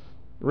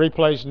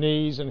replaced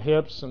knees and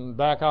hips and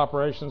back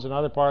operations and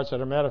other parts that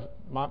are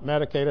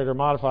medicated or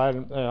modified.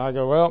 And I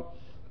go, well,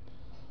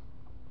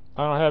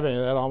 I don't have any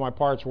of that. All my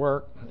parts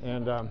work.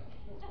 And, of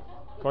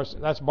course,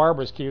 that's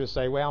Barbara's cue to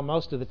say, well,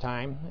 most of the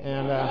time.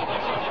 And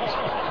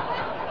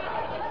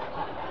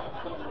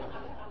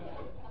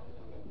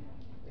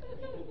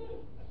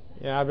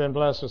Yeah, I've been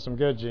blessed with some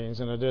good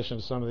genes in addition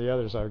to some of the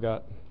others I've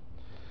got.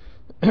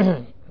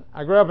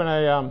 I grew up in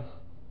a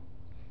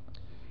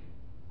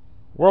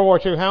World War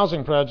II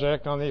housing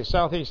project on the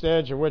southeast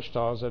edge of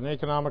Wichita. It's an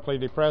economically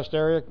depressed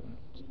area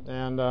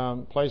and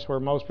a place where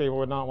most people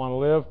would not want to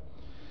live.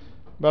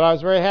 But I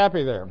was very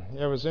happy there.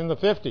 It was in the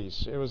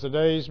 50s. It was the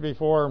days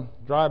before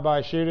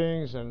drive-by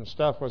shootings and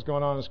stuff was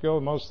going on in school.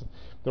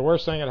 The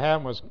worst thing that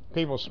happened was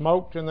people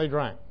smoked and they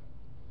drank.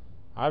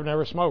 I've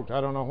never smoked. I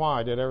don't know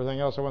why. I did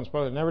everything else I wasn't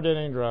supposed to. Never did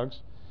any drugs.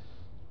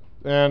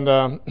 And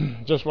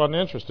just wasn't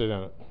interested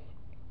in it.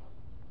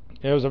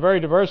 It was a very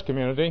diverse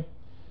community.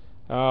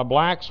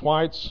 Blacks,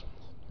 whites,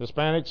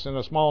 Hispanics, and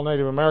a small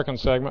Native American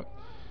segment.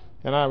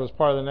 And I was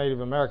part of the Native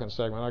American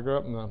segment. I grew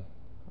up in the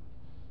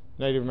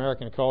Native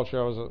American culture.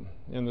 I was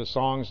in the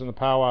songs and the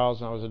powwows,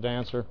 and I was a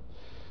dancer.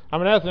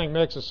 I'm an ethnic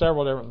mix of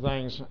several different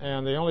things,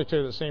 and the only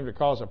two that seem to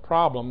cause a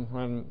problem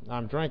when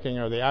I'm drinking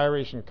are the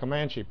Irish and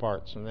Comanche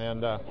parts. And they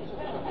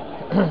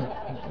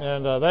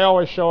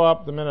always show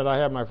up the minute I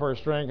have my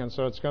first drink, and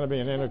so it's going to be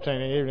an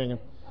entertaining evening.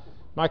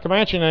 My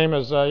Comanche name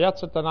is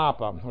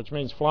Yetzitanapa, which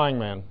means flying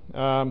man.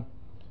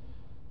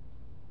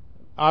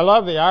 I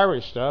love the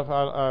Irish stuff.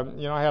 I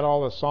had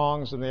all the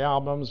songs and the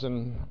albums,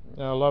 and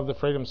I love the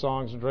freedom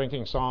songs and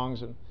drinking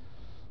songs,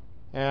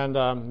 and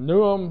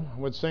knew them,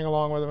 would sing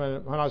along with them.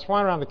 And when I was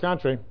flying around the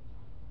country,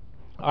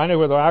 I knew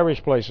where the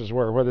Irish places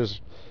were, whether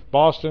it's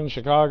Boston,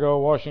 Chicago,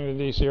 Washington,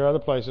 D.C., or other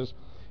places.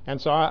 And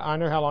so I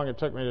knew how long it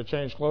took me to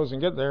change clothes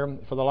and get there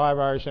for the live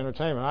Irish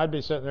entertainment. I'd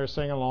be sitting there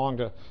singing along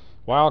to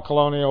Wild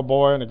Colonial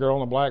Boy and the Girl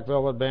in the Black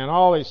Velvet Band,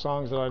 all these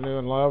songs that I knew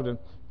and loved, and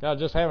God,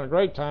 just having a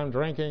great time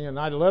drinking, and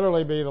I'd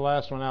literally be the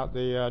last one out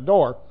the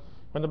door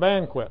when the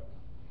band quit.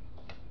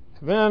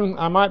 Then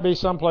I might be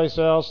someplace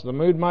else. The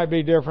mood might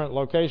be different.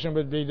 Location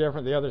would be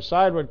different. The other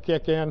side would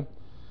kick in,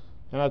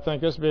 and I'd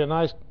think this would be a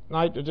nice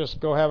night to just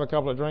go have a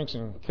couple of drinks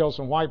and kill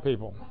some white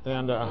people.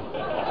 And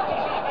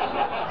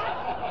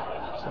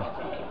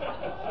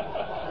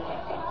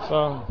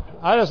so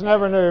I just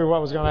never knew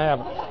what was going to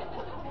happen.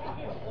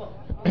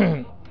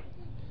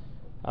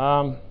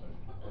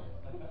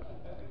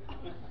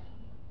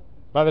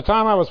 By the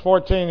time I was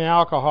 14, the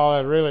alcohol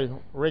had really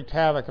wreaked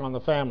havoc on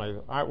the family.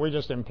 We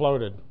just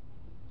imploded.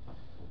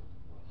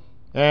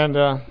 And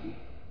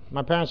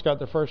my parents got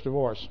their first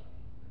divorce.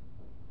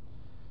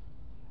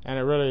 And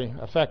it really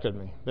affected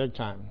me big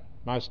time.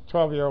 My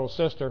 12-year-old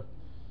sister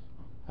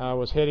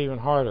was hit even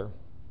harder.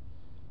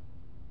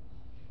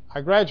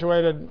 I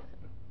graduated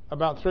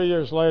about 3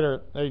 years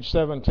later, at age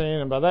 17,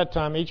 and by that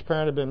time each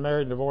parent had been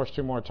married and divorced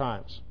 2 more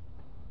times.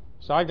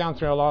 So I'd gone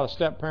through a lot of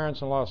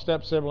step-parents and a lot of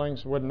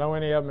step-siblings. Wouldn't know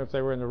any of them if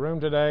they were in the room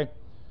today,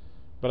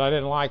 but I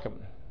didn't like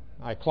them.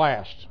 I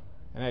clashed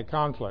and had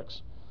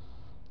conflicts.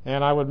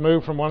 And I would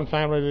move from one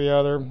family to the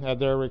other at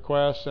their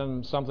request,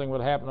 and something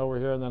would happen over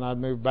here, and then I'd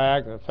move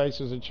back. The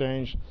faces had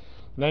changed,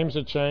 names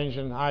had changed,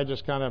 and I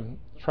just kind of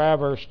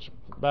traversed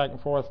back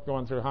and forth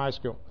going through high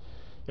school.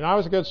 I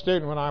was a good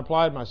student when I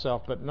applied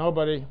myself, but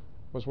nobody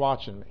was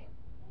watching me.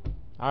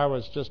 I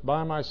was just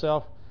by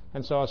myself.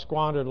 And so I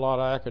squandered a lot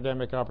of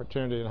academic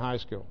opportunity in high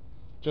school.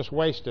 Just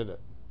wasted it.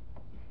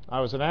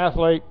 I was an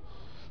athlete.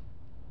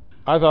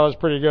 I thought I was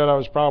pretty good. I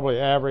was probably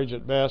average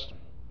at best.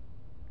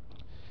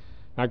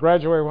 I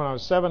graduated when I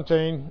was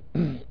 17,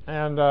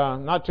 and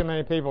not too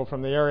many people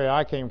from the area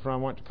I came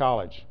from went to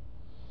college.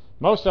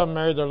 Most of them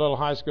married their little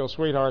high school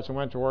sweethearts and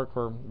went to work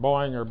for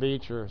Boeing or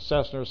Beech or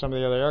Cessna or some of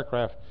the other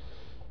aircraft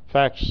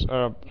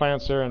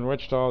plants there in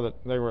Wichita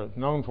that they were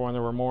known for, and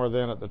there were more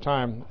then at the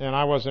time. And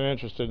I wasn't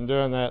interested in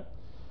doing that.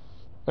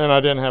 And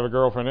I didn't have a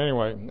girlfriend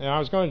anyway. And I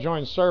was going to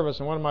join service,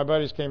 and one of my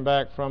buddies came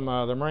back from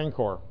the Marine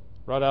Corps,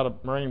 right out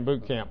of Marine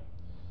boot camp.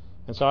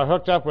 And so I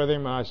hooked up with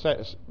him,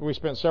 and we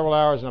spent several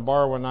hours in a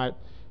bar one night,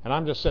 and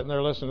I'm just sitting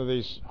there listening to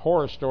these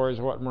horror stories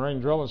of what Marine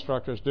drill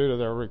instructors do to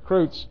their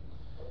recruits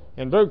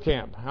in boot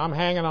camp. I'm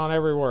hanging on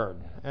every word.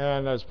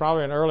 And it's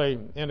probably an early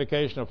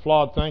indication of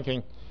flawed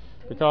thinking,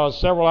 because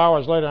several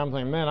hours later I'm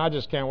thinking, man, I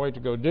just can't wait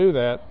to go do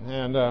that.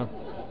 And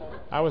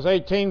I was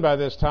 18 by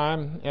this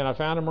time, and I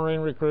found a Marine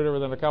recruiter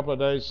within a couple of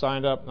days,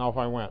 signed up, and off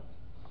I went.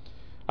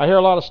 I hear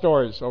a lot of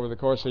stories over the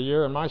course of a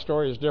year, and my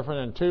story is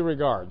different in 2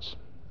 regards.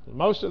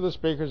 Most of the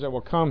speakers that will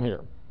come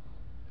here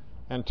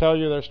and tell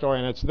you their story,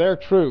 and it's their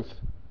truth,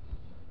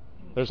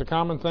 there's a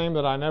common theme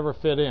that I never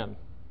fit in.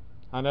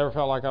 I never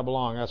felt like I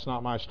belonged. That's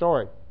not my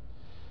story.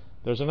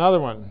 There's another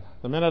one.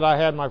 The minute I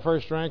had my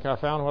first drink, I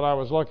found what I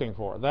was looking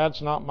for.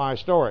 That's not my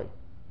story.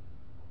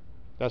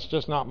 That's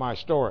just not my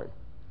story.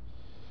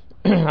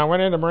 I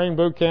went into Marine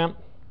boot camp.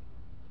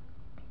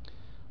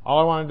 All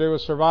I wanted to do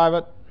was survive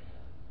it.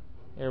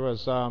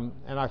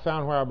 And I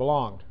found where I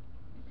belonged.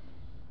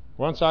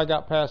 Once I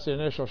got past the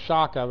initial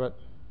shock of it,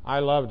 I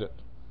loved it.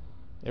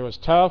 It was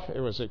tough.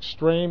 It was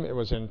extreme. It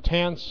was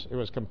intense. It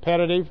was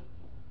competitive.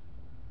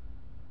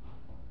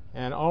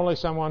 And only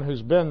someone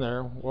who's been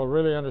there will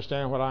really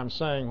understand what I'm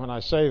saying when I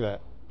say that.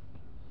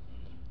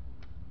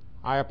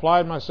 I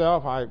applied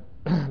myself.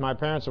 My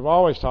parents have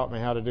always taught me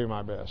how to do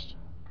my best.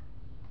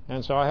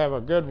 And so I have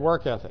a good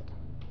work ethic.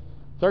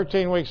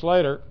 13 weeks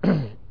later,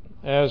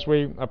 as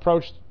we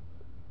approached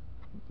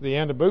the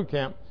end of boot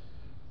camp,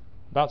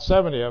 about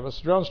 70 of us,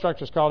 drill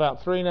instructors called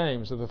out 3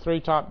 names of the 3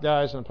 top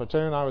guys in the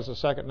platoon. I was the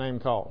second name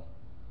called.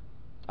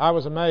 I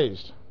was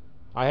amazed.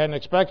 I hadn't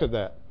expected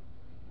that.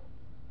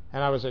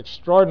 And I was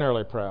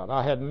extraordinarily proud.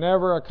 I had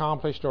never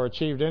accomplished or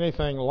achieved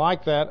anything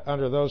like that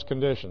under those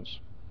conditions.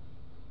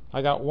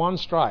 I got 1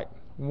 stripe,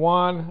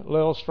 1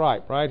 little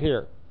stripe right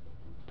here,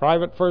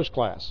 private first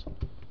class.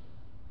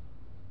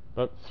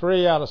 But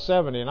 3 out of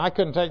 70, and I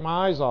couldn't take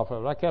my eyes off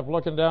of it. I kept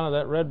looking down at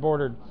that red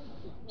bordered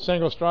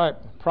single stripe,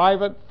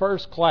 private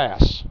first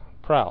class,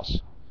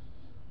 Prowse.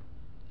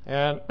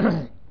 And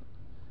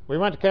we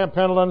went to Camp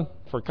Pendleton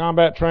for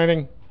combat training.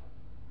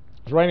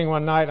 It was raining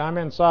one night. I'm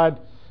inside.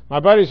 My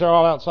buddies are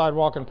all outside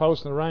walking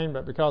posts in the rain,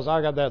 but because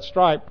I got that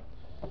stripe,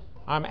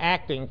 I'm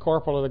acting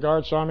corporal of the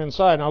guard, so I'm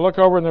inside. And I look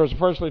over, and there's a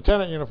first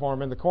lieutenant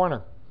uniform in the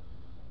corner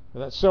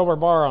with that silver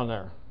bar on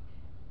there.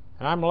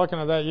 And I'm looking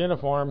at that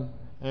uniform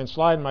and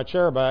sliding my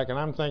chair back, and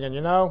I'm thinking,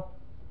 you know,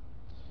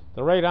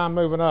 the rate I'm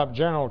moving up,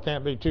 General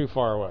can't be too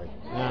far away.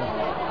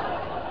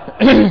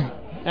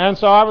 And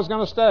so I was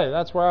going to stay.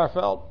 That's where I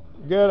felt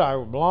good.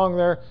 I belonged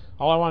there.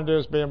 All I wanted to do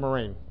is be a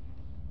Marine.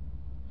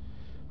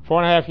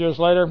 4.5 years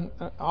later,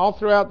 all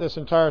throughout this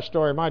entire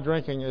story, my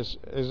drinking is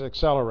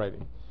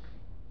accelerating.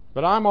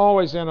 But I'm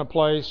always in a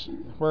place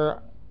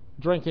where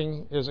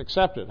drinking is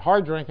accepted,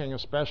 hard drinking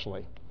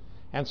especially.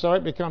 And so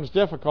it becomes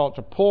difficult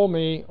to pull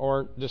me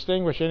or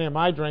distinguish any of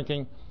my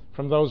drinking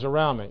from those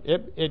around me.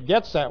 It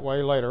gets that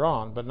way later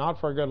on, but not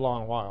for a good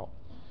long while.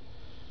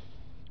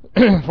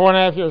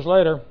 4.5 years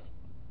later,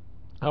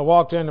 I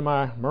walked into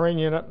my Marine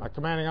unit. My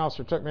commanding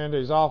officer took me into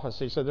his office.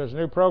 He said, there's a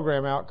new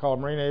program out called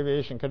Marine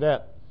Aviation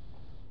Cadet.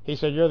 He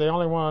said, you're the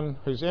only one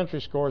whose entry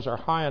scores are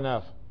high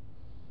enough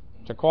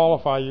to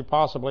qualify you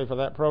possibly for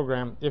that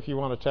program if you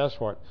want to test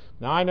for it.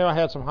 Now, I knew I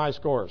had some high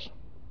scores.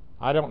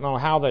 I don't know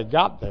how they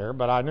got there,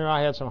 but I knew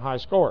I had some high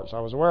scores. I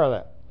was aware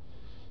of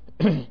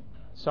that.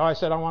 So I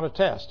said, I want to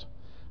test.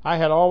 I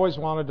had always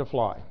wanted to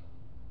fly.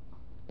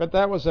 But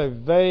that was a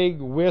vague,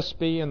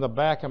 wispy, in the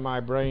back of my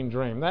brain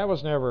dream. That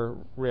was never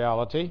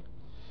reality.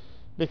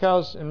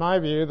 Because, in my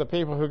view, the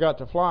people who got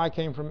to fly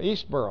came from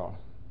Eastboro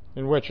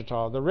in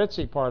Wichita, the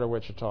ritzy part of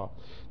Wichita.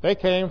 They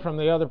came from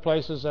the other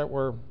places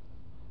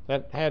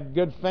that had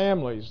good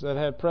families, that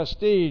had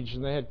prestige,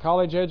 and they had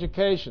college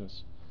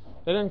educations.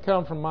 They didn't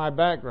come from my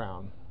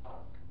background.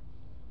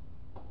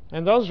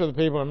 And those are the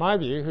people, in my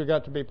view, who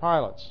got to be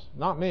pilots,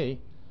 not me.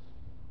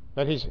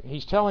 But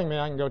he's telling me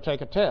I can go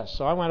take a test.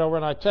 So I went over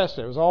and I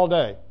tested. It was all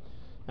day.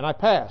 And I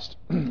passed.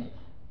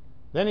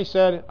 Then he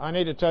said, I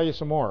need to tell you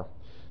some more.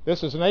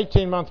 This is an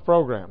 18-month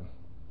program.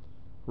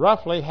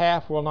 Roughly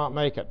half will not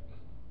make it.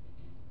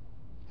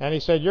 And he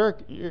said,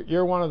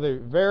 you're one of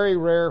the very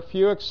rare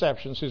few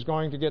exceptions who's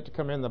going to get to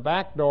come in the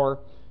back door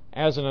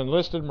as an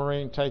enlisted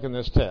Marine taking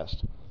this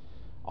test.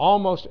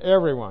 Almost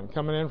everyone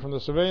coming in from the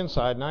civilian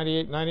side,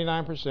 98,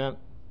 99%,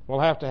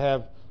 will have to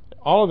have,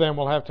 all of them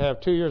will have to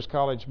have 2 years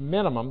college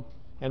minimum,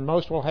 and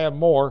most will have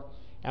more,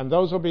 and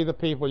those will be the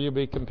people you'll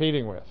be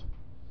competing with.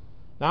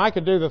 Now, I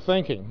could do the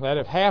thinking that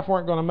if half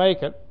weren't going to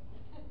make it,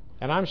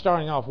 and I'm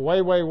starting off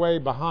way, way, way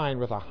behind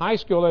with a high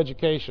school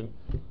education,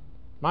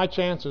 my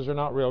chances are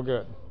not real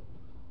good.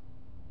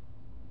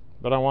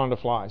 But I wanted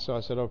to fly, so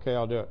I said, okay,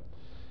 I'll do it.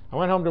 I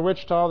went home to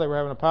Wichita. They were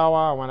having a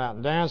powwow. I went out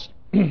and danced.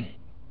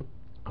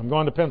 I'm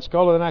going to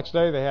Pensacola the next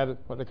day. They had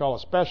what they call a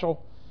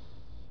special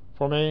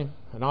for me,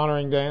 an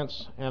honoring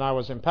dance, and I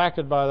was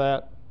impacted by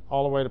that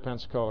all the way to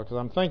Pensacola because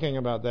I'm thinking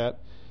about that.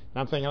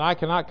 And I'm thinking I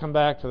cannot come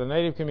back to the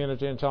Native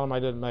community and tell them I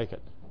didn't make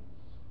it.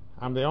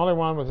 I'm the only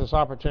one with this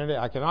opportunity.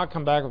 I cannot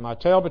come back with my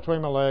tail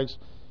between my legs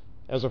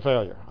as a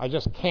failure. I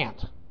just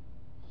can't.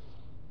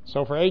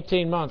 So for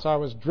 18 months, I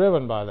was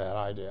driven by that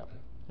idea.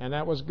 And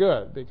that was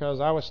good because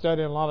I was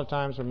studying a lot of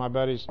times when my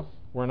buddies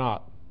were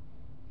not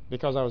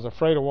because I was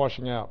afraid of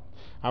washing out.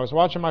 I was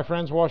watching my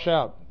friends wash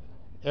out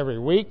every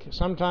week,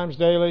 sometimes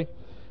daily.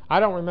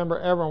 I don't remember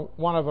ever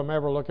one of them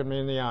ever looking me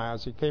in the eye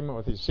as he came up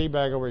with his sea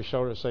bag over his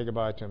shoulder to say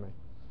goodbye to me.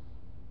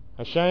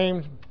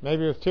 Ashamed,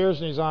 maybe with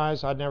tears in his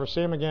eyes, I'd never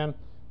see him again.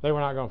 They were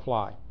not going to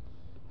fly.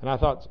 And I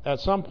thought at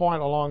some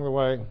point along the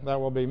way, that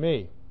will be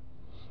me.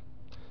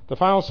 The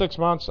final 6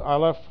 months, I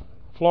left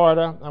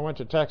Florida. I went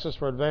to Texas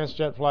for advanced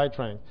jet flight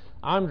training.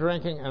 I'm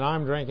drinking, and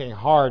I'm drinking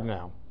hard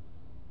now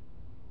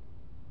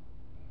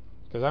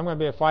because I'm going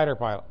to be a fighter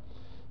pilot.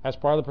 That's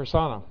part of the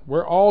persona.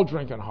 We're all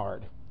drinking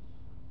hard.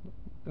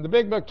 The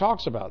big book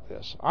talks about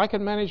this. I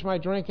could manage my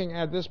drinking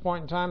at this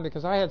point in time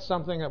because I had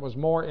something that was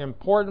more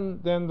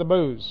important than the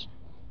booze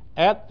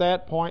at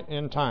that point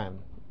in time.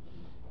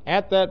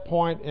 At that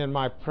point in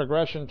my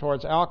progression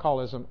towards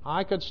alcoholism,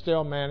 I could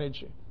still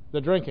manage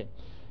the drinking.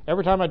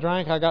 Every time I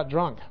drank, I got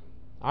drunk.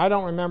 I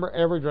don't remember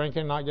ever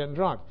drinking and not getting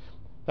drunk.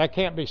 That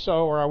can't be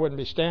so, or I wouldn't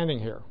be standing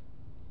here.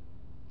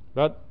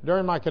 But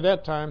during my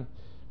cadet time,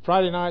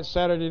 Friday night,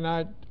 Saturday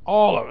night,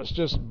 all of us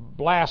just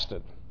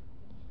blasted.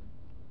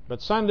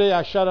 But Sunday,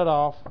 I shut it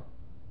off.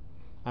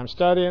 I'm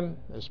studying.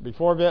 It's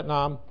before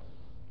Vietnam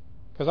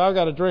because I've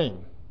got a dream.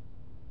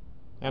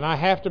 And I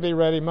have to be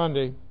ready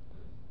Monday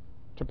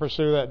to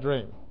pursue that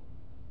dream.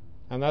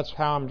 And that's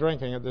how I'm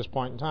drinking at this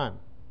point in time.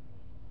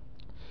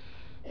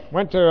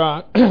 Went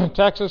to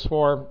Texas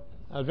for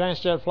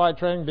advanced jet flight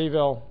training,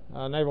 Beeville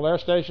Naval Air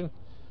Station.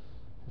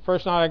 The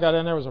first night I got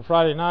in there was a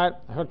Friday night.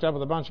 I hooked up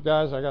with a bunch of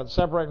guys I got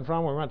separating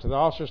from. We went to the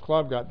officers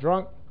club, got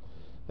drunk.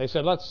 They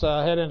said, let's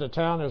head into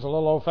town. There's a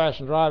little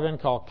old-fashioned drive-in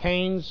called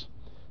Cain's.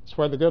 It's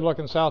where the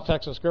good-looking South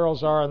Texas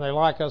girls are, and they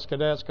like us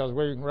cadets because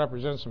we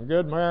represent some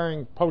good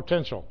marrying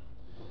potential.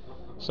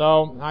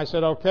 So I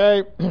said,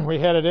 okay. We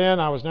headed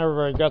in. I was never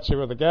very gutsy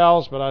with the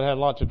gals, but I'd had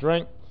a lot to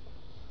drink.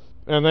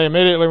 And they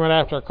immediately went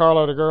after a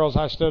carload of girls.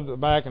 I stood at the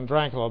back and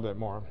drank a little bit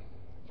more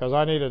because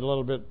I needed a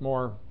little bit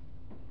more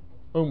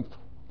oomph.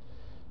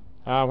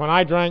 When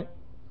I drank,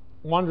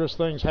 wondrous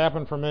things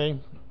happened for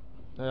me.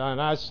 And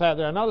I sat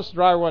there. I noticed the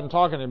driver wasn't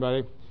talking to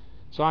anybody.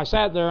 So I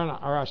sat there,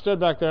 I stood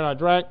back there and I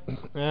drank.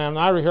 And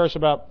I rehearsed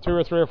about 2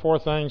 or 3 or 4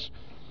 things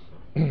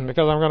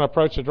because I'm going to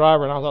approach the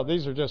driver. And I thought,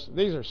 these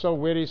are so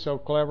witty, so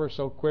clever,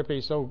 so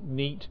quippy, so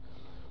neat.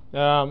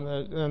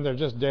 And they're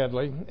just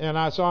deadly.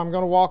 And so I'm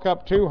going to walk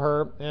up to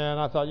her. And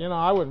I thought,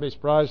 I wouldn't be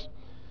surprised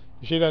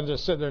if she doesn't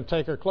just sit there and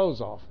take her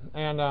clothes off.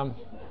 And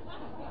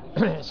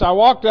so I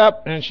walked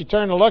up, and she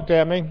turned and looked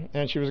at me,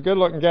 and she was a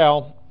good-looking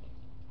gal,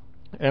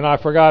 and I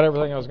forgot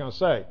everything I was going to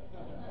say.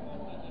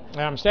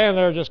 And I'm standing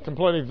there just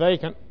completely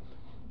vacant,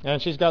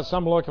 and she's got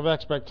some look of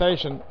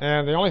expectation,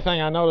 and the only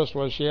thing I noticed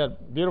was she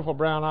had beautiful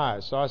brown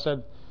eyes. So I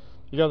said,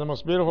 you got the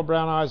most beautiful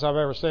brown eyes I've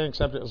ever seen,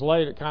 except it was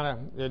late. It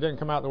didn't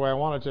come out the way I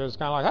wanted to. It's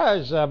kind of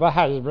like,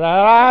 hey,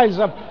 brown eyes.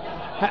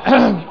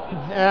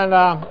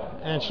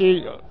 And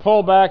she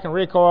pulled back and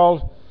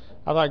recoiled.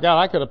 I thought, God,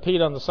 I could have peed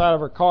on the side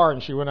of her car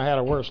and she wouldn't have had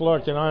a worse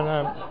look, And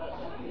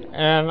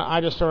I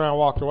just turned around and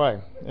walked away.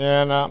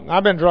 And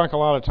I've been drunk a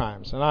lot of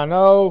times. And I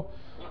know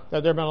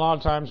that there have been a lot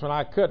of times when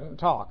I couldn't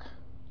talk.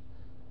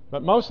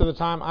 But most of the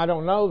time, I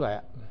don't know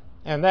that.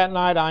 And that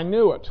night, I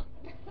knew it.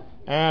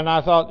 And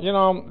I thought,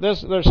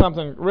 there's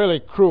something really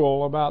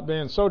cruel about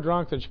being so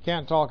drunk that you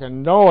can't talk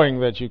and knowing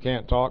that you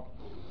can't talk,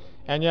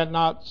 and yet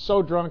not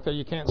so drunk that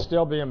you can't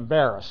still be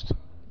embarrassed.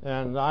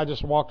 And I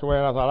just walked away,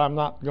 and I thought, I'm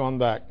not going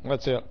back.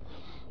 That's it.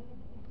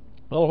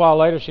 A little while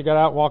later, she got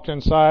out, walked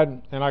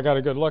inside, and I got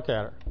a good look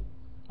at her.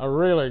 A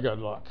really good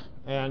look.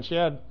 And she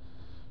had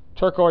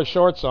turquoise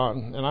shorts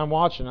on, and I'm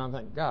watching, and I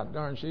think, God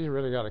darn, she's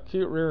really got a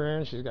cute rear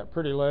end. She's got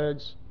pretty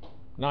legs,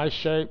 nice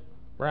shape,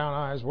 brown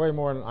eyes, way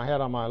more than I had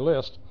on my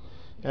list.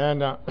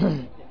 And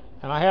and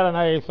I had an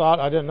AA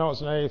thought. I didn't know it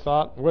was an AA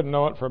thought. Wouldn't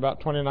know it for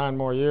about 29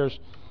 more years.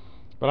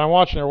 But I'm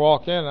watching her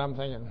walk in, and I'm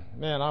thinking,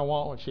 man, I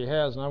want what she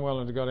has, and I'm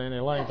willing to go to any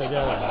length to get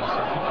it.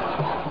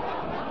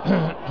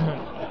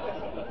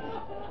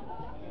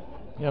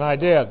 And I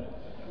did.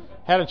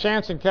 Had a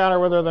chance encounter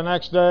with her the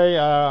next day.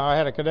 I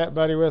had a cadet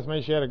buddy with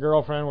me. She had a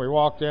girlfriend. We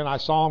walked in. I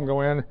saw him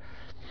go in.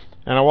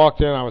 And I walked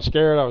in. I was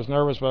scared. I was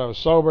nervous, but I was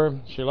sober.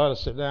 She let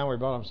us sit down. We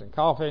bought him some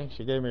coffee.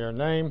 She gave me her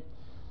name.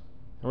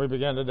 And we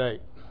began to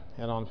date.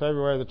 And on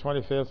February the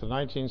 25th of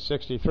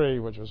 1963,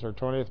 which was her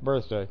 20th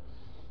birthday,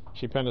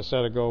 she pinned a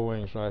set of gold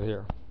wings right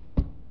here.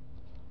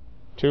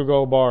 2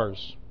 gold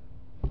bars.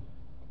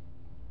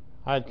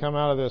 I had come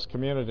out of this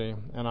community,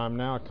 and I'm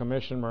now a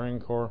commissioned Marine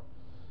Corps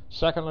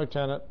second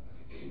lieutenant.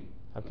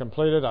 I've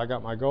completed. I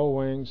got my gold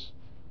wings.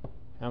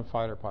 I'm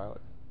fighter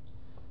pilot.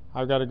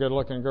 I've got a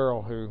good-looking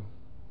girl who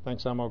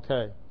thinks I'm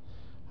okay.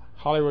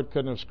 Hollywood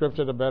couldn't have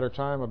scripted a better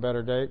time, a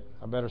better date,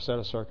 a better set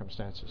of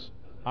circumstances.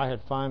 I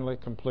had finally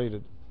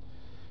completed.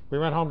 We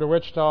went home to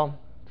Wichita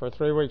for a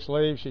 3 weeks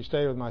leave. She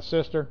stayed with my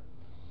sister.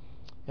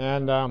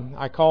 And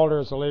I called her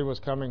as the leave was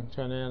coming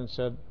to an end and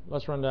said,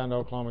 let's run down to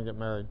Oklahoma and get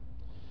married.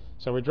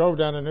 So we drove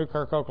down to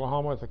Newkirk,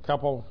 Oklahoma with a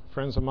couple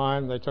friends of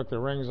mine. They took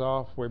their rings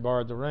off. We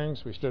borrowed the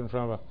rings. We stood in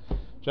front of a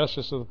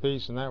justice of the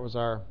peace, and that was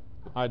our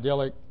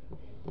idyllic,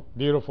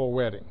 beautiful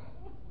wedding.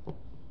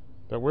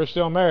 But we're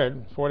still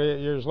married 48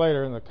 years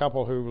later, and the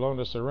couple who loaned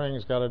us the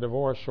rings got a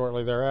divorce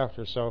shortly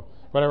thereafter. So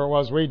whatever it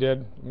was we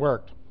did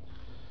worked.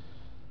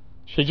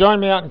 She joined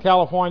me out in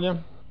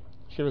California.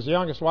 She was the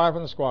youngest wife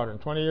in the squadron,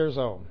 20 years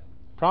old.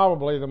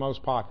 Probably the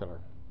most popular,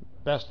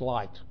 best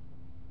liked.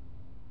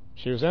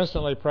 She was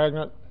instantly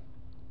pregnant.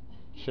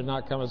 Should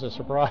not come as a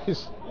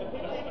surprise.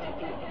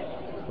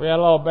 We had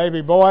a little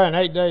baby boy, and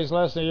 8 days,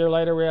 less than a year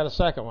later, we had a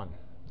second one.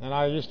 And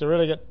I used to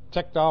really get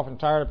ticked off and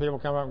tired of people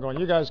coming up and going,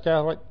 you guys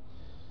Catholic?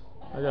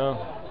 I go,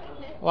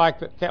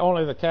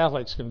 only the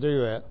Catholics can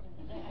do that.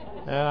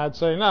 And I'd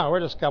say, no,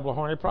 we're just a couple of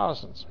horny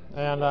Protestants.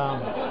 And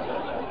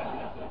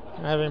I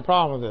don't have any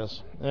problem with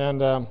this.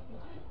 And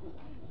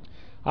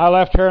I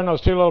left her and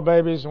those 2 little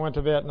babies and went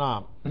to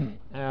Vietnam.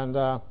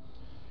 And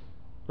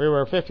we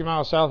were 50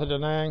 miles south of Da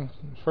Nang.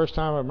 First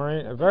time a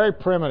Marine, very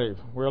primitive.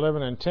 We were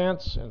living in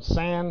tents and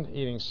sand,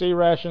 eating sea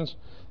rations,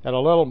 at a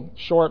little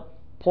short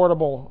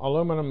portable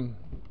aluminum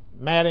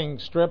matting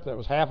strip that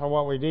was half of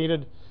what we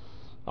needed.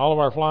 All of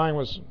our flying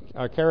was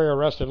carrier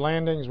arrested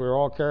landings. We were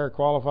all carrier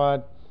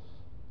qualified.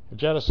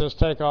 Jet assist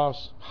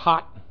takeoffs,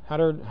 hot,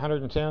 100,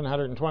 110,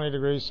 120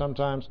 degrees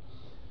sometimes.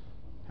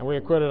 And we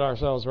acquitted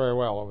ourselves very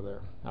well over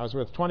there. I was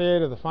with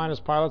 28 of the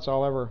finest pilots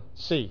I'll ever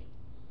see.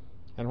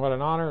 And what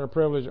an honor and a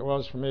privilege it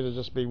was for me to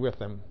just be with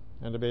them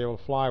and to be able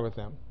to fly with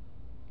them.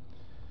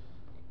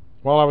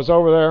 While I was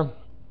over there,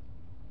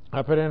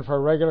 I put in for a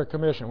regular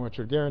commission, which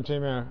would guarantee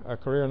me a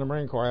career in the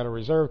Marine Corps. I had a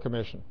reserve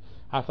commission.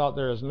 I thought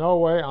there is no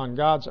way on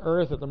God's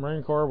earth that the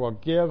Marine Corps will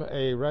give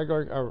a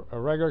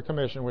regular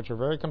commission, which are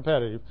very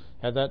competitive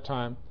at that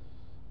time,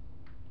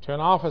 to an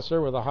officer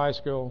with a high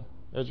school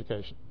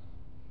education.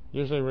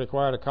 Usually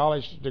required a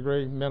college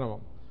degree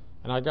minimum.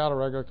 And I got a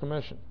regular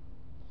commission.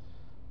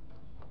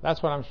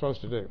 That's what I'm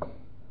supposed to do.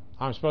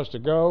 I'm supposed to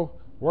go,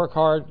 work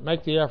hard,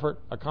 make the effort,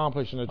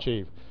 accomplish and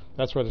achieve.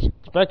 That's what is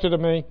expected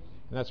of me,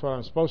 and that's what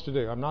I'm supposed to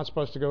do. I'm not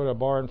supposed to go to a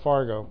bar in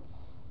Fargo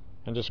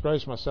and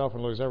disgrace myself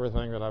and lose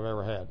everything that I've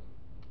ever had.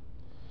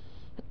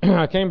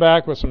 I came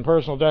back with some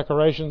personal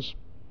decorations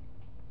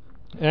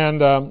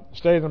and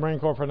stayed in the Marine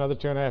Corps for another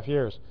 2.5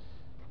 years.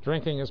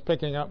 Drinking is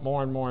picking up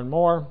more and more and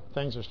more.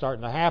 Things are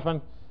starting to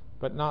happen,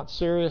 but not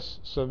serious,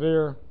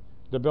 severe,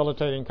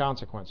 debilitating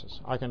consequences.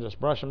 I can just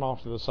brush them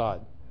off to the side.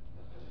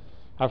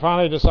 I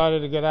finally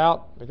decided to get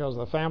out because of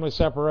the family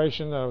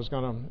separation that was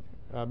going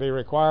to be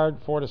required,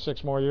 4 to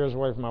 6 more years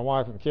away from my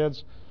wife and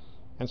kids,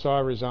 and so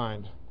I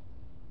resigned.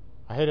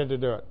 I hated to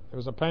do it. It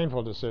was a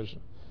painful decision.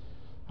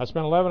 I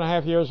spent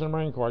 11.5 years in the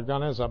Marine Corps. I'd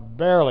gone in as a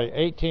barely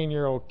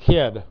 18-year-old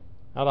kid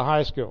out of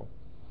high school,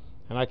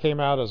 and I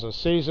came out as a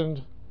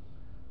seasoned,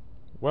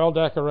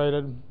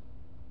 well-decorated,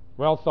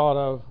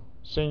 well-thought-of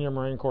senior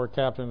Marine Corps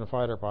captain and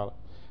fighter pilot.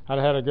 I'd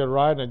had a good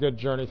ride and a good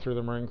journey through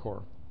the Marine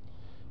Corps.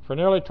 For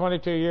nearly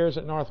 22 years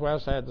at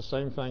Northwest, I had the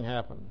same thing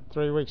happen.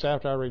 3 weeks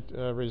after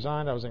I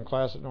resigned, I was in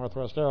class at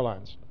Northwest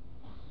Airlines.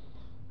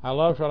 I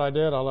loved what I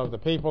did. I loved the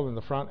people in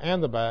the front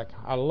and the back.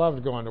 I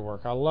loved going to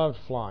work. I loved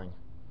flying.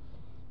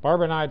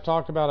 Barbara and I had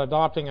talked about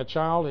adopting a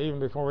child even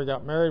before we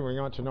got married. When we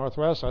went to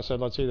Northwest, I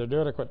said, let's either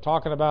do it or quit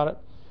talking about it.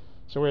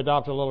 So we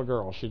adopted a little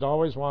girl. She'd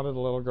always wanted a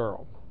little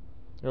girl.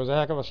 It was a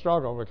heck of a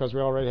struggle because we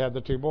already had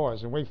the 2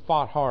 boys, and we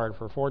fought hard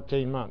for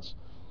 14 months.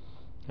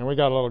 And we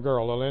got a little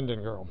girl, a little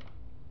Indian girl.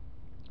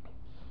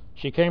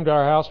 She came to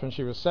our house when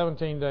she was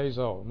 17 days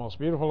old. Most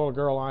beautiful little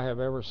girl I have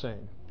ever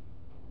seen.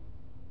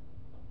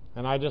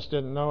 And I just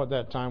didn't know at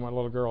that time what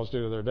little girls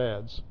do to their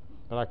dads.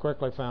 But I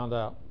quickly found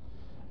out.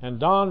 And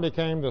Dawn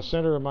became the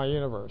center of my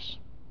universe.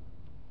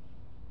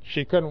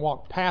 She couldn't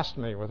walk past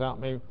me without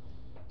me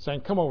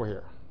saying, come over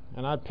here.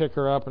 And I'd pick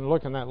her up and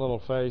look in that little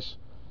face,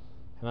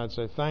 and I'd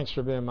say, thanks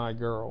for being my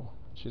girl.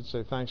 She'd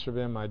say, thanks for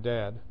being my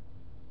dad.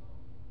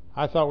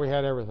 I thought we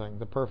had everything.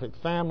 The perfect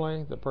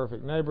family, the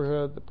perfect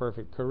neighborhood, the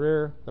perfect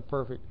career, the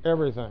perfect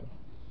everything.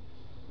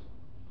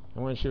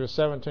 And when she was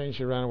 17,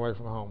 she ran away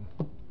from home.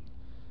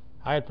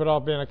 I had put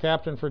off being a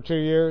captain for 2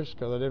 years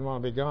because I didn't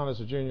want to be gone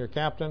as a junior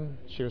captain.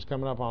 She was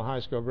coming up on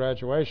high school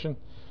graduation.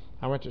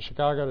 I went to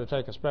Chicago to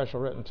take a special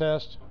written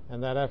test,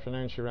 and that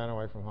afternoon she ran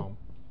away from home.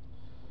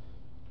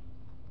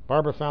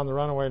 Barbara found the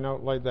runaway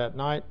note late that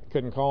night,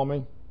 couldn't call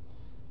me.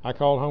 I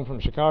called home from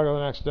Chicago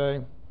the next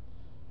day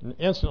and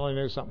instantly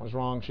knew something was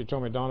wrong. She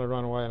told me Dawn had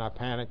run away, and I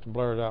panicked and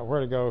blurted out where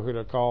to go, who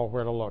to call,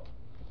 where to look.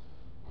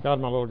 God,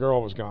 my little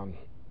girl was gone,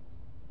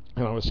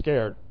 and I was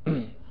scared.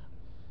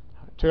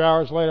 2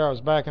 hours later, I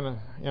was back in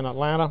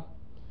Atlanta.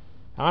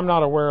 I'm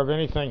not aware of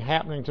anything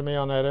happening to me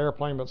on that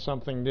airplane, but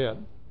something did.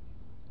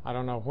 I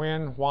don't know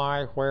when,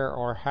 why, where,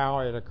 or how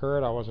it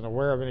occurred. I wasn't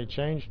aware of any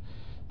change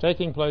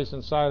taking place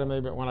inside of me,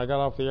 but when I got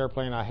off the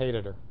airplane, I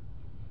hated her.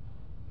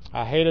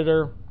 I hated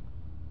her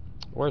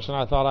worse than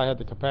I thought I had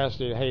the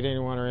capacity to hate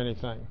anyone or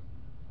anything.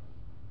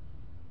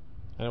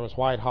 And it was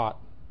white hot.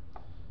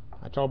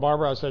 I told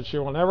Barbara, I said, she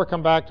will never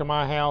come back to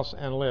my house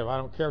and live. I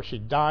don't care if she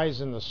dies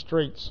in the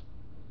streets.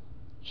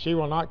 She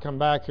will not come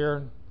back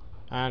here,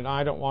 and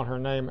I don't want her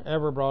name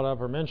ever brought up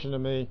or mentioned to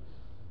me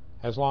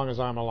as long as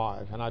I'm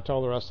alive. And I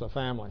told the rest of the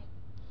family.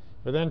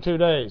 Within 2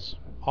 days,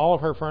 all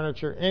of her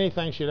furniture,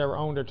 anything she'd ever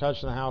owned or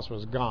touched in the house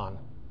was gone.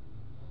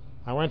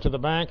 I went to the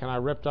bank and I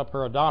ripped up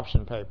her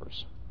adoption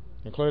papers,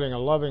 including a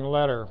loving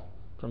letter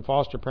from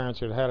foster parents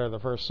who'd had her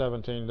the first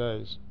 17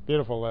 days.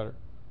 Beautiful letter.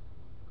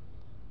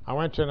 I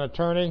went to an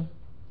attorney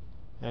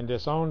and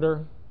disowned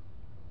her.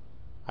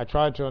 I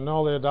tried to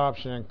annul the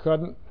adoption and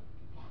couldn't.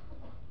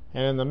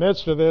 And in the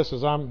midst of this,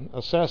 as I'm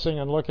assessing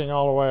and looking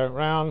all the way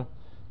around,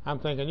 I'm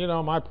thinking, you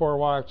know, my poor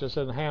wife just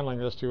isn't handling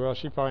this too well.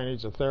 She probably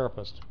needs a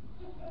therapist.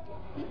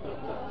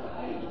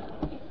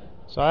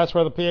 So that's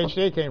where the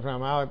PhD came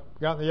from. I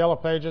got in the yellow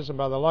pages, and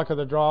by the luck of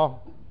the draw,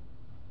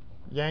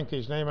 yanked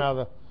his name out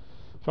of the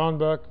phone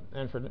book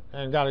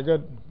and got a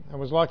good, and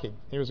was lucky.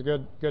 He was a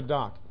good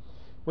doc.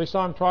 We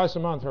saw him twice a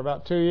month for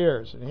about 2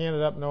 years, and he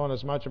ended up knowing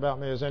as much about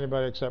me as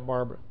anybody except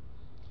Barbara.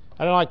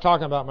 I didn't like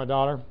talking about my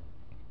daughter.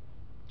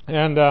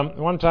 And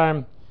one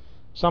time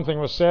something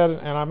was said,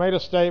 and I made a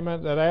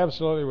statement that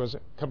absolutely was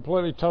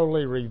completely,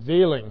 totally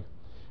revealing.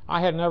 I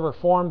had never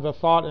formed the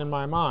thought in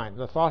my mind.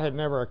 The thought had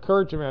never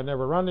occurred to me. I'd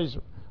never run these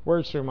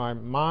words through my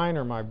mind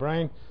or my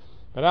brain.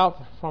 But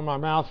out from my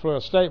mouth flew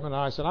a statement,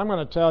 and I said, I'm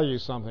going to tell you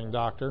something,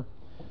 doctor.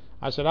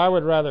 I said, I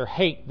would rather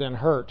hate than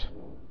hurt.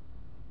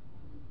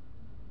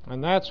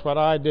 And that's what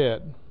I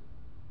did.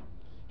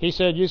 He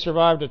said, you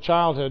survived a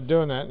childhood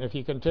doing that, and if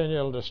you continue,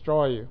 it'll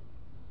destroy you.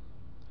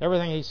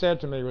 Everything he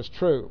said to me was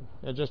true.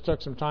 It just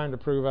took some time to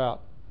prove out.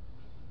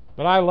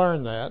 But I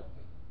learned that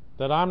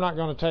I'm not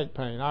going to take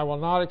pain. I will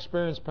not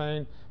experience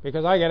pain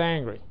because I get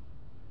angry.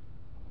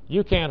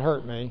 You can't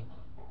hurt me.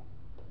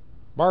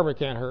 Barbara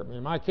can't hurt me.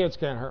 My kids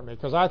can't hurt me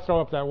because I throw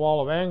up that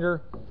wall of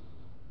anger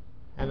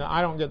and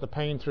I don't get the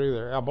pain through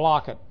there. I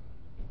block it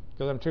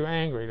because I'm too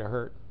angry to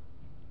hurt.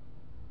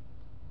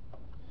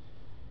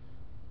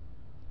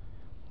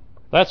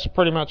 That's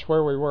pretty much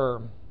where we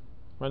were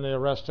when the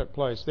arrest took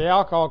place. The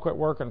alcohol quit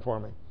working for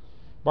me.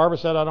 Barbara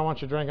said, I don't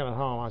want you drinking at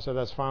home. I said,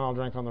 that's fine, I'll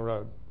drink on the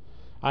road.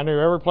 I knew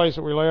every place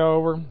that we lay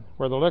over,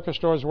 where the liquor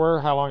stores were,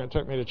 how long it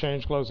took me to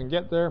change clothes and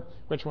get there,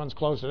 which ones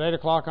closed at 8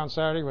 o'clock on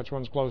Saturday, which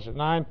ones closed at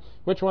 9,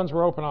 which ones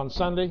were open on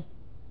Sunday.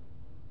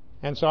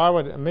 And so I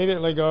would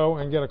immediately go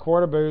and get a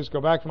quart of booze,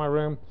 go back to my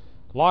room,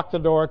 lock the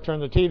door, turn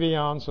the TV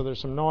on so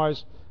there's some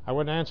noise. I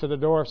wouldn't answer the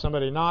door if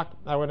somebody knocked.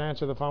 I wouldn't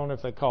answer the phone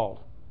if they called.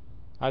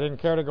 I didn't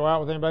care to go out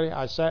with anybody.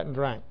 I sat and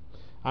drank.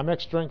 I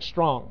mix drinks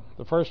strong.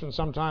 The first one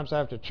sometimes I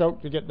have to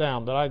choke to get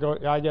down, but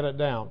I get it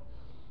down.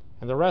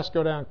 And the rest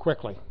go down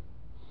quickly.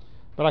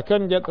 But I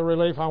couldn't get the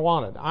relief I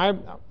wanted.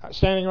 I'm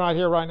standing right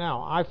here right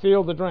now. I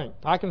feel the drink.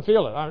 I can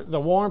feel it. The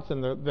warmth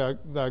and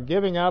the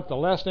giving up, the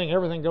lessening,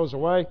 everything goes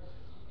away.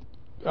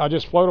 I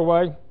just float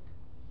away.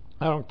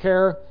 I don't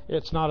care.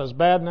 It's not as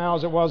bad now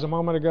as it was a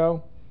moment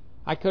ago.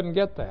 I couldn't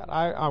get that.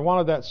 I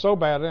wanted that so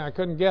badly, I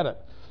couldn't get it.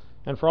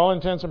 And for all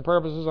intents and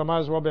purposes, I might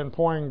as well have been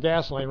pouring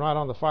gasoline right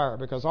on the fire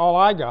because all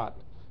I got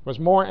was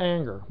more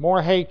anger,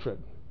 more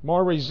hatred,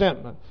 more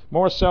resentment,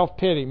 more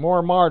self-pity,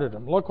 more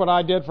martyrdom. Look what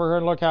I did for her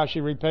and look how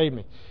she repaid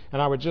me.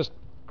 And I would just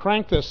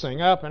crank this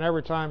thing up, and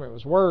every time it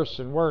was worse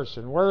and worse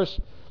and worse.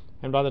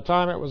 And by the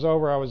time it was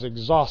over, I was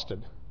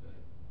exhausted.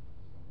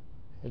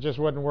 It just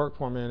wouldn't work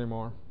for me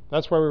anymore.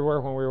 That's where we were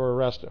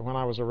when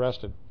I was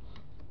arrested.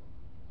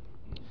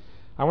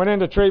 I went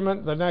into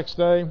treatment the next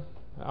day.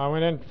 I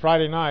went in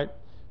Friday night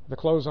with the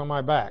clothes on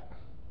my back.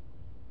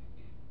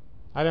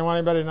 I didn't want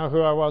anybody to know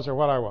who I was or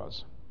what I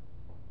was.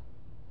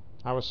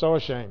 I was so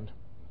ashamed.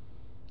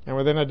 And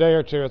within a day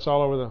or two, it's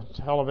all over the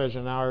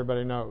television. Now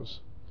everybody knows.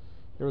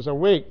 It was a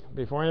week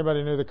before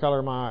anybody knew the color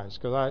of my eyes.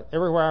 Because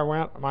everywhere I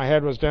went, my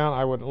head was down.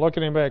 I wouldn't look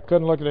at anybody. I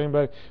couldn't look at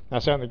anybody. I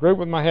sat in the group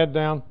with my head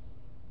down.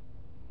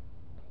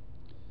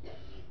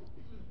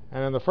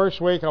 And in the first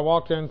week, I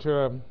walked into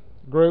a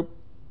group.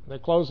 They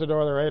closed the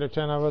door. There were 8 or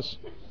 10 of us.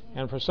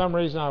 And for some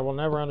reason I will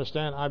never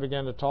understand, I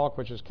began to talk,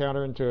 which is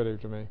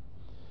counterintuitive to me.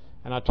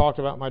 And I talked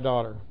about my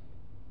daughter.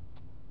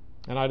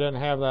 And I didn't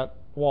have that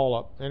wall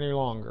up any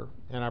longer.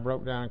 And I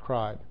broke down and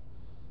cried.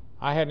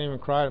 I hadn't even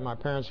cried at my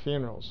parents'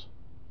 funerals.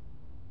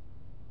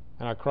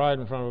 And I cried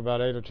in front of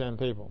about 8 or 10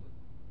 people.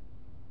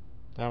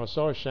 And I was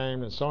so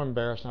ashamed and so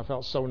embarrassed, and I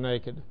felt so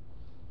naked.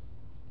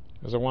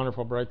 It was a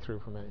wonderful breakthrough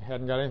for me. It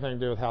hadn't got anything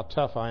to do with how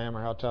tough I am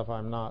or how tough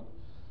I'm not.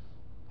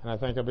 And I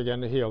think I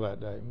began to heal that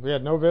day. We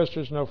had no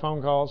visitors, no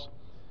phone calls.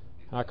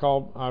 And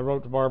I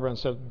wrote to Barbara and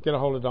said, get a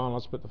hold of Don,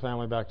 let's put the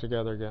family back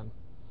together again.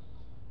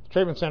 The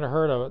treatment center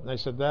heard of it, and they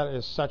said, that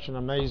is such an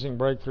amazing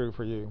breakthrough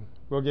for you.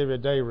 We'll give you a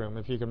day room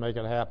if you can make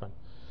it happen.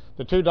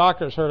 The 2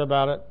 doctors heard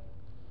about it,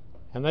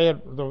 and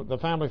the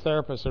family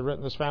therapist had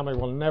written, this family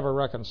will never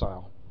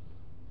reconcile.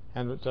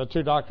 And the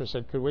 2 doctors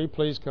said, could we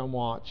please come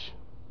watch?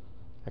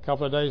 A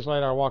couple of days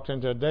later, I walked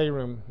into a day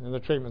room in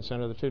the treatment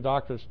center. The 2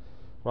 doctors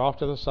were off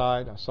to the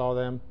side. I saw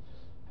them.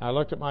 And I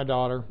looked at my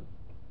daughter.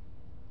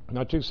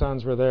 My 2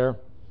 sons were there.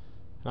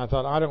 And I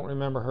thought, I don't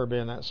remember her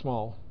being that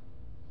small.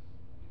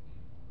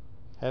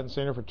 Hadn't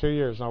seen her for 2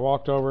 years. And I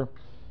walked over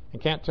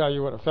and can't tell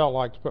you what it felt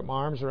like to put my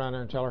arms around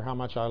her and tell her how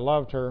much I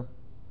loved her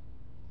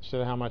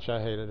instead of how much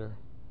I hated her.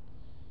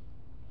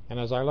 And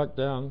as I looked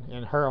down,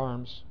 in her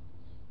arms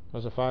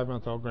was a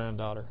 5-month-old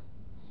granddaughter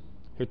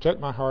who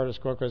took my heart as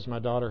quickly as my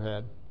daughter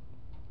had.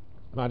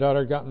 My daughter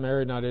had gotten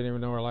married and I didn't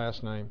even know her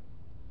last name.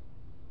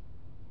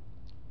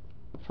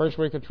 First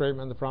week of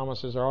treatment, the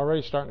promises are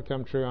already starting to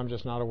come true. I'm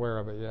just not aware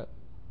of it yet.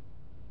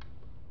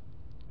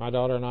 My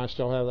daughter and I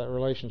still have that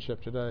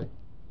relationship today.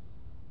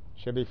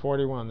 She'll be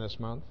 41 this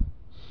month.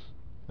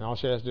 And all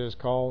she has to do is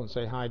call and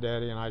say, hi,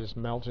 Daddy, and I just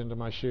melt into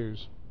my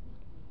shoes.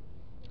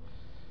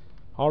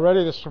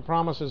 Already the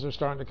promises are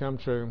starting to come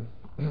true.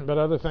 But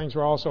other things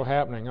were also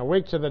happening. A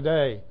week to the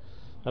day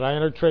that I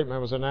entered treatment,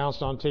 it was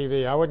announced on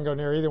TV. I wouldn't go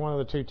near either one of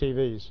the 2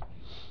 TVs.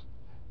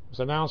 It was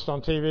announced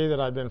on TV that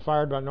I'd been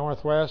fired by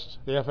Northwest.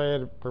 The FAA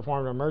had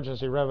performed an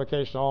emergency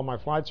revocation of all my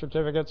flight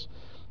certificates,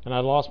 and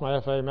I'd lost my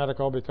FAA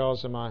medical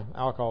because of my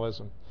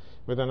alcoholism.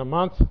 Within a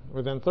month,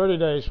 within 30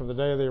 days from the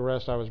day of the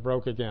arrest, I was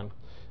broke again.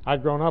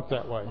 I'd grown up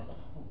that way.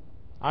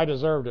 I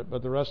deserved it,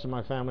 but the rest of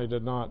my family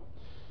did not.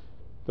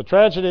 The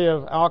tragedy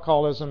of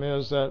alcoholism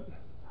is that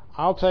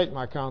I'll take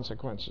my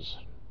consequences.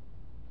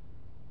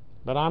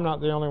 But I'm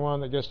not the only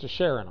one that gets to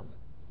share in them.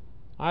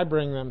 I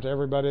bring them to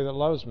everybody that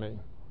loves me.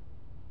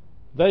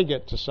 They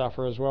get to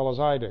suffer as well as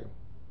I do.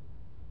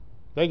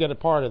 They get a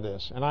part of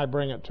this, and I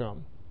bring it to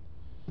them.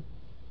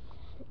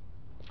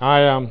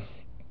 I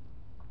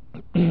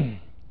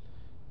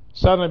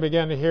suddenly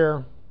began to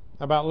hear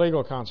about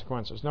legal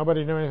consequences.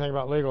 Nobody knew anything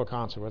about legal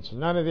consequences.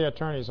 None of the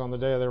attorneys on the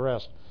day of the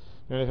arrest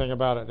knew anything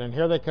about it. And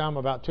here they come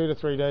about 2 to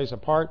 3 days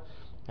apart,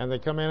 and they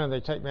come in and they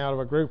take me out of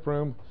a group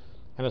room,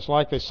 and it's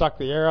like they suck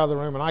the air out of the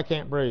room, and I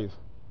can't breathe.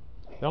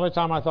 The only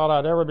time I thought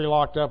I'd ever be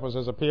locked up was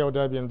as a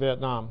POW in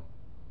Vietnam,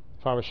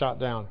 if I was shot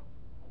down.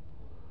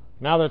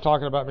 Now they're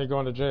talking about me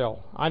going to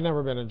jail. I'd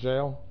never been in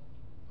jail.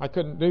 I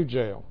couldn't do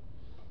jail.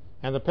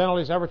 And the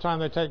penalties, every time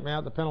they take me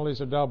out, the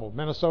penalties are doubled.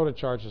 Minnesota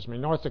charges me.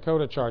 North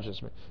Dakota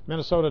charges me.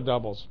 Minnesota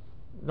doubles.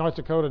 North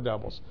Dakota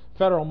doubles.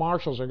 Federal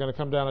marshals are going to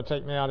come down and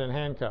take me out in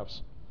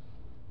handcuffs.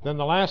 Then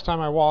the last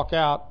time I walk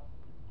out,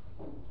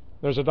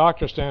 there's a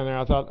doctor standing there.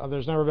 I thought, oh,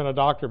 there's never been a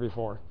doctor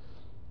before.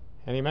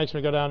 And he makes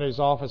me go down to his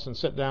office and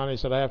sit down. He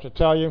said, I have to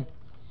tell you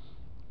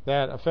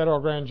that a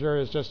federal grand jury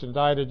has just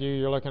indicted you.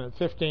 You're looking at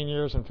 15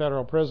 years in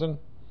federal prison,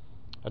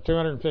 a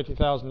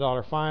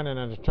 $250,000 fine, and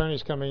an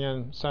attorney's coming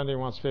in Sunday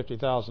wants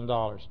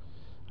 $50,000.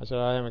 I said,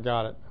 I haven't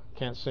got it.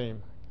 Can't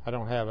seem. I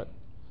don't have it.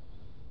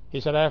 He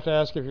said, I have to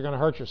ask you if you're going to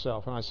hurt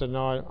yourself. And I said,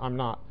 no, I'm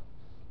not.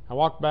 I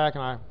walked back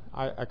and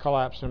I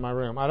collapsed in my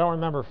room. I don't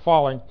remember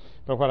falling,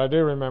 but what I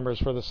do remember is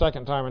for the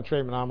second time in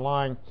treatment, I'm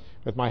lying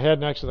with my head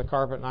next to the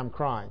carpet and I'm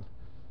crying.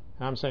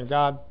 And I'm saying,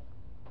 God,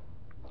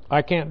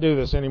 I can't do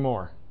this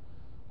anymore.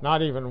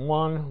 Not even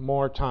one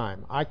more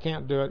time. I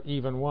can't do it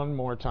even one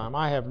more time.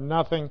 I have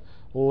nothing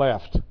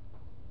left.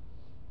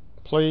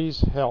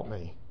 Please help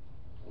me.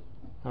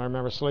 And I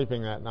remember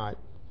sleeping that night.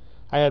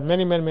 I had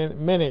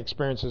many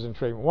experiences in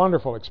treatment,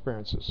 wonderful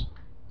experiences.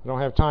 I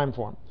don't have time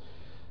for them.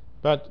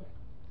 But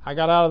I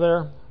got out of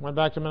there, went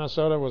back to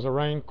Minnesota, was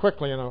arraigned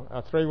quickly in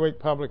a 3-week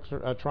public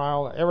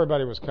trial.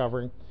 Everybody was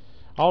covering.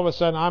 All of a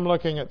sudden, I'm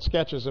looking at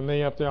sketches of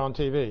me up there on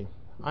TV.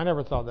 I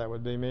never thought that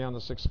would be me on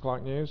the 6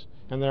 o'clock news,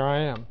 and there I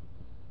am.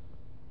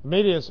 The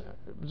media is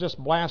just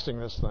blasting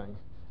this thing.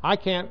 I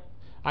can't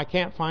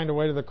find a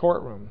way to the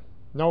courtroom.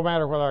 No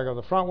matter whether I go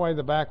the front way,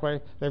 the back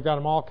way, they've got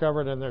them all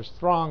covered, and there's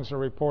throngs of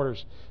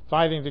reporters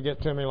fighting to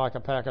get to me like a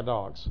pack of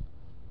dogs.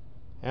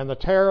 And the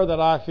terror that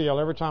I feel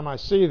every time I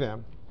see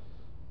them,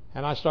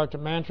 and I start to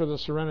mantra the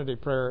serenity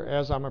prayer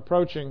as I'm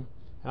approaching,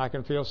 and I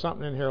can feel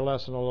something in here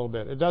lessen a little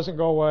bit. It doesn't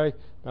go away,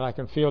 but I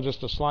can feel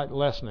just a slight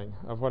lessening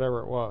of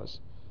whatever it was.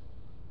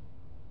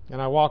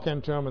 And I walk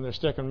into them, and they're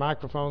sticking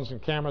microphones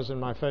and cameras in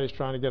my face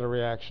trying to get a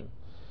reaction.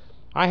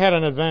 I had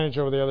an advantage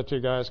over the other two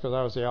guys because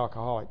I was the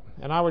alcoholic.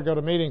 And I would go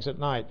to meetings at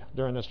night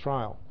during this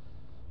trial.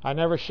 I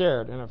never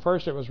shared. And at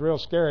first it was real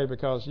scary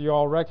because you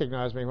all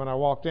recognized me when I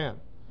walked in.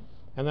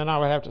 And then I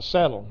would have to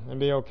settle and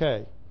be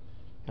okay.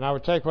 And I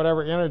would take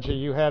whatever energy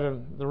you had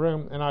in the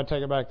room and I'd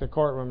take it back to the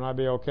courtroom and I'd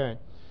be okay.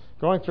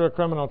 Going through a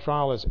criminal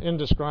trial is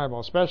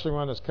indescribable, especially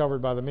when it's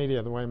covered by the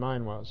media the way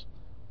mine was.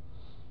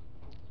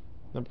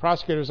 The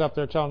prosecutor's up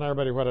there telling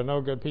everybody what a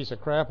no-good piece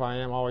of crap I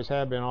am, always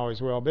have been,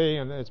 always will be,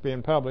 and it's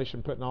being published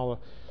and put in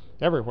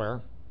everywhere.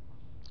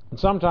 And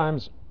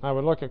sometimes I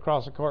would look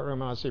across the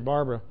courtroom and I'd see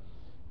Barbara,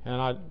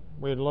 and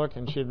we'd look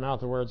and she'd mouth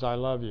the words, I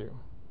love you.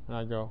 And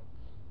I'd go,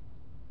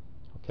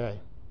 okay.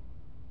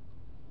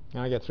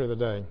 And I get through the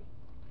day.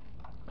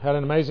 Had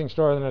an amazing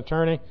story with an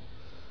attorney.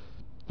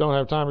 Don't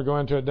have time to go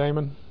into it,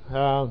 Damon.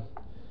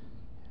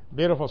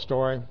 Beautiful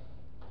story.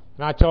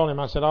 And I told him,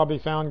 I said, I'll be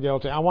found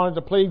guilty. I wanted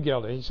to plead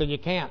guilty. He said, you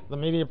can't. The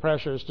media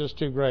pressure is just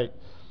too great.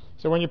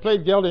 So when you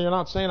plead guilty, you're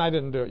not saying I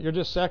didn't do it. You're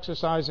just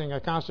exercising a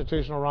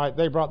constitutional right.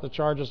 They brought the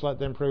charges, let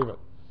them prove it.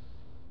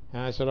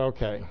 And I said,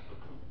 okay.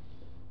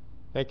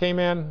 They came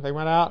in, they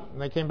went out,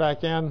 and they came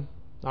back in.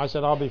 I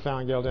said, I'll be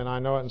found guilty, and I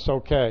know it, and it's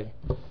okay.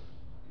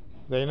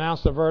 They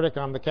announced the verdict.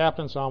 I'm the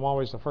captain, so I'm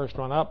always the first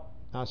one up.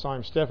 I saw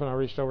him stiff, and I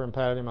reached over and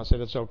patted him. I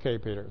said, it's okay,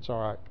 Peter. It's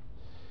all right.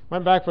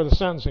 Went back for the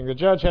sentencing. The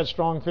judge had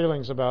strong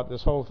feelings about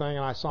this whole thing,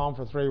 and I saw him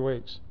for 3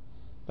 weeks.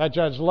 That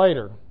judge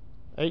later,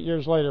 8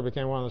 years later,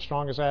 became one of the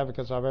strongest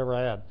advocates I've ever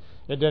had.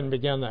 It didn't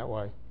begin that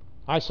way.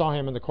 I saw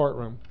him in the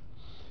courtroom.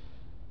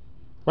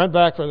 Went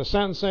back for the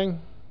sentencing.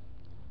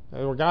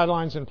 There were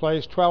guidelines in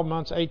place, 12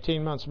 months,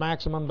 18 months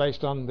maximum,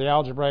 based on the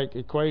algebraic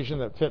equation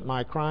that fit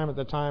my crime at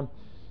the time.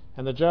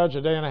 And the judge,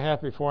 a day and a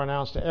half before,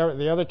 announced to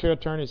the other two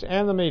attorneys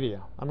and the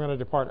media, I'm going to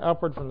depart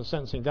upward from the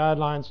sentencing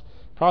guidelines.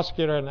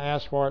 Prosecutor hadn't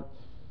asked for it.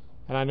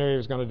 And I knew he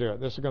was going to do it.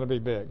 This is going to be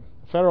big.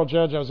 The federal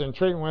judge I was in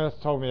treatment with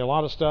told me a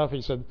lot of stuff.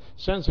 He said,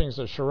 sentencing is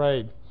a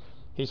charade.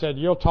 He said,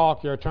 you'll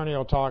talk, your attorney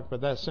will talk,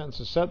 but that sentence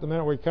is set the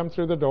minute we come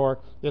through the door.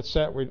 It's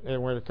set,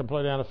 and we're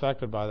completely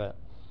unaffected by that.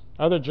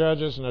 Other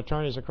judges and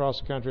attorneys across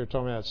the country have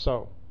told me that's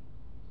so.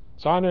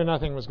 So I knew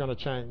nothing was going to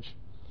change.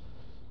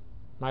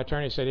 My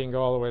attorney said he can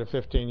go all the way to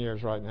 15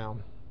 years right now.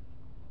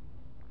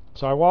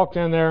 So I walked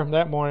in there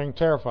that morning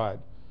terrified.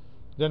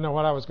 Didn't know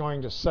what I was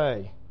going to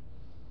say.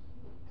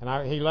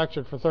 And he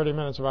lectured for 30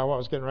 minutes about what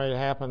was getting ready to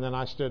happen. Then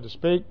I stood to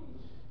speak.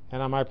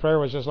 And my prayer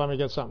was just let me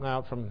get something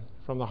out from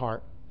the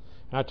heart.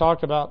 And I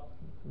talked about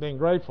being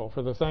grateful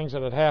for the things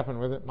that had happened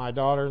with it, my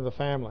daughter and the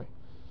family.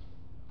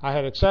 I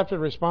had accepted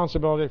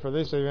responsibility for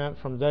this event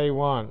from day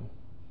one.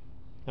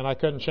 And I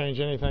couldn't change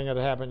anything that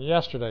had happened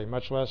yesterday,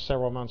 much less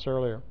several months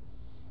earlier.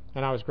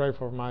 And I was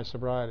grateful for my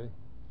sobriety.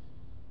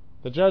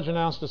 The judge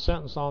announced a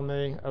sentence on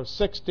me of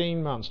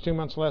 16 months, 2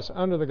 months less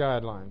under the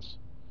guidelines.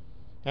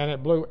 And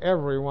it blew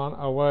everyone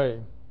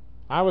away.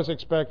 I was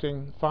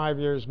expecting 5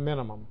 years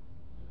minimum.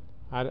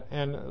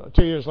 And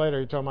 2 years later,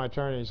 he told my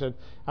attorney, he said,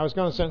 I was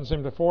going to sentence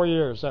him to 4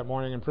 years that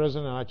morning in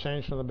prison, and I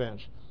changed from the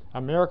bench.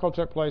 A miracle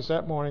took place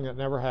that morning that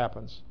never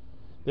happens.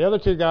 The other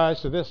two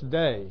guys to this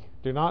day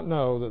do not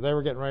know that they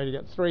were getting ready to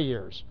get 3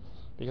 years,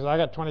 because I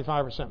got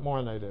 25%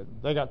 more than they did.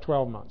 They got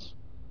 12 months.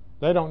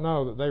 They don't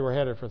know that they were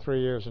headed for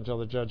 3 years until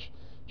the judge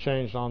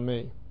changed on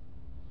me.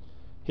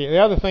 The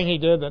other thing he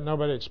did that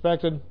nobody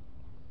expected,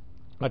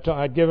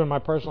 I'd given my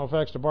personal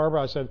effects to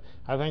Barbara. I said,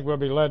 I think we'll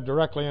be led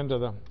directly into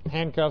the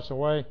handcuffs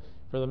away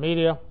for the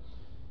media.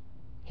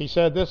 He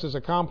said, this is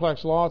a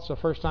complex law. It's the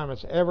first time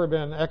it's ever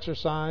been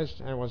exercised,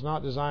 and it was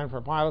not designed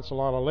for pilots. A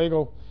lot of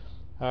legal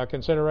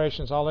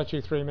considerations. I'll let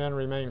you 3 men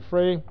remain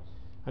free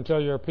until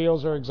your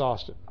appeals are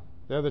exhausted.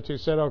 The other two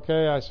said,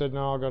 okay. I said,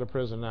 no, I'll go to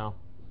prison now,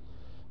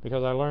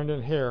 because I learned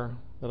in here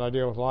that I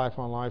deal with life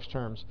on life's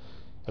terms.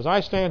 As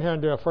I stand here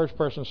and do a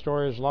first-person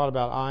story, there's a lot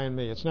about I and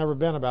me. It's never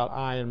been about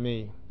I and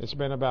me. It's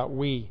been about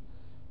we.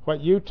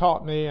 What you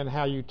taught me and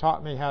how you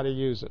taught me how to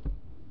use it.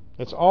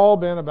 It's all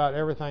been about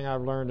everything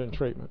I've learned in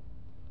treatment.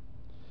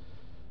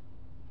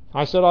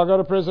 I said, I'll go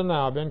to prison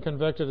now. I've been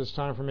convicted. It's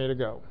time for me to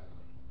go.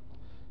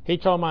 He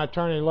told my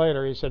attorney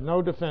later, he said,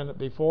 no defendant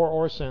before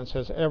or since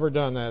has ever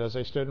done that as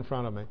they stood in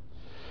front of me,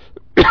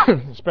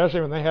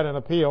 especially when they had an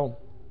appeal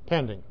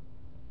pending.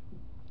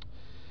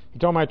 He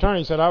told my attorney,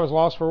 he said, I was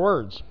lost for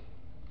words.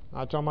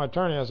 I told my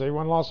attorney, I said, he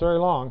wasn't lost very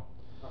long.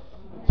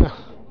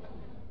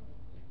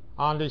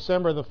 On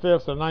December the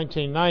 5th of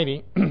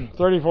 1990,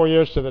 34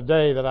 years to the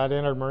day that I'd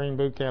entered Marine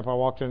boot camp, I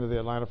walked into the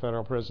Atlanta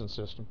Federal Prison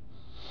System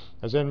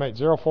as inmate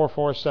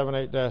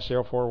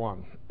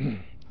 04478-041.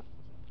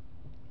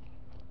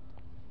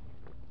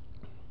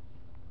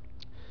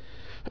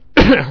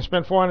 I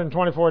spent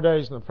 424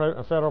 days in the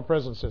federal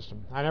prison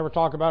system. I never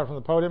talk about it from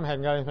the podium. It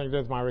hadn't got anything to do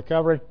with my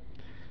recovery.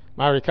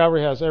 My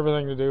recovery has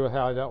everything to do with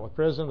how I dealt with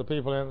prison, the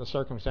people in it, the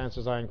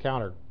circumstances I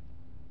encountered.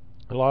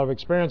 A lot of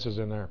experiences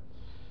in there.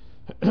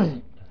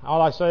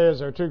 All I say is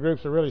there are two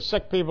groups of really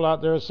sick people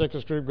out there. The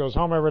sickest group goes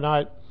home every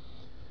night.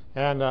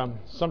 And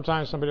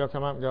sometimes somebody will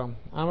come up and go,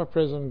 I'm a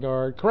prison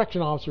guard,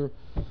 correction officer,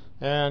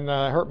 and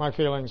hurt my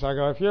feelings. I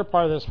go, if you're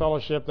part of this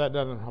fellowship, that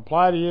doesn't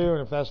apply to you,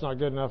 and if that's not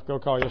good enough, go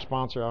call your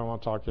sponsor. I don't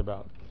want to talk to you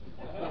about it.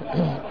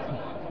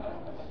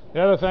 The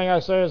other thing I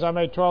say is I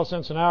made 12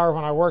 cents an hour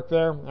when I worked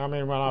there. I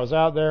mean, when I was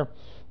out there,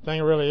 the thing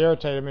that really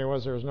irritated me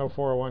was there was no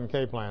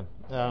 401k plan.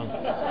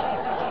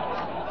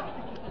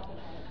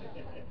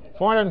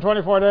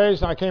 424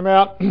 days, I came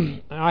out,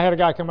 and I had a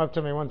guy come up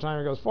to me one time.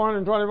 He goes,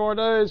 424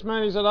 days?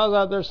 Man, he said, I was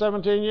out there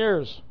 17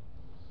 years.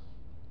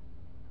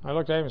 I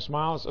looked at him and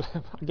smiled and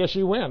said, I guess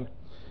you win.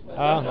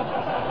 That's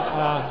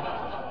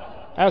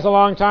a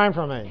long time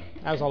for me.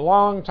 That's a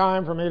long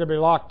time for me to be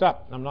locked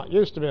up. I'm not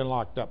used to being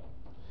locked up.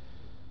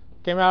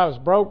 Came out, I was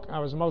broke. I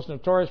was the most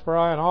notorious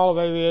pariah in all of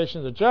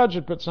aviation. The judge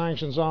had put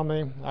sanctions on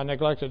me. I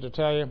neglected to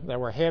tell you. They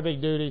were heavy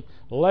duty,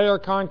 layer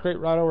concrete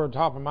right over the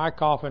top of my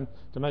coffin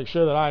to make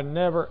sure that I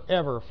never,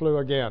 ever flew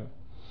again.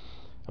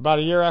 About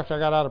a year after I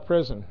got out of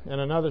prison, in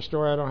another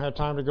story I don't have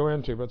time to go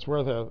into, but it's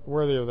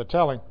worthy of the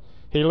telling,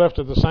 he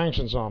lifted the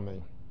sanctions on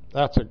me.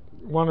 That's a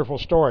wonderful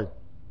story.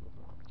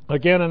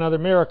 Again, another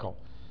miracle.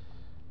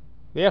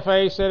 The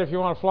FAA said if you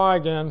want to fly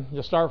again,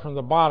 you start from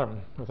the bottom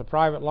with a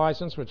private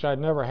license, which I'd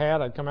never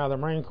had. I'd come out of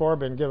the Marine Corps,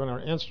 been given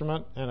an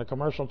instrument and a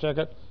commercial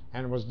ticket,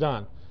 and was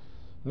done.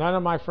 None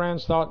of my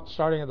friends thought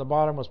starting at the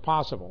bottom was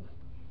possible,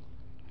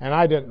 and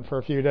I didn't for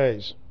a few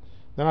days.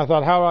 Then I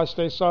thought, how do I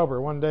stay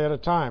sober one day at a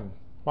time?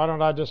 Why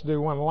don't I just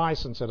do one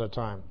license at a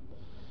time?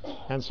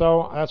 And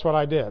so that's what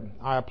I did.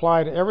 I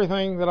applied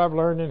everything that I've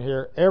learned in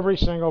here. Every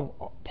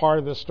single part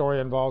of this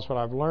story involves what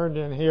I've learned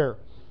in here.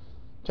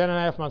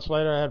 10.5 months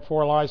later, I had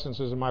 4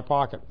 licenses in my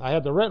pocket. I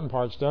had the written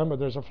parts done, but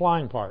there's a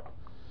flying part.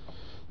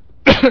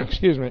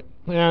 Excuse me.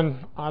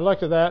 And I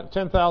looked at that,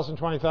 $10,000,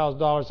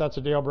 $20,000, that's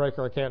a deal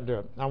breaker. I can't do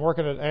it. I'm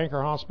working at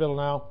Anchor Hospital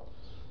now.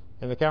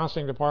 In the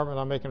counseling department,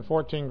 I'm making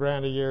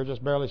 $14,000 a year,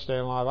 just barely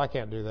staying alive. I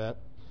can't do that.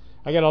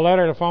 I get a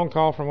letter and a phone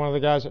call from one of the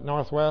guys at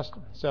Northwest.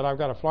 Said, I've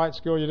got a flight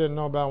school you didn't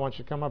know about. I want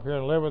you to come up here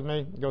and live with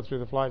me. Go through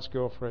the flight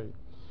school free.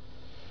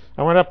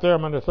 I went up there.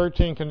 I'm under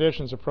 13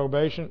 conditions of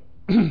probation.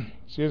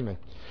 Excuse me.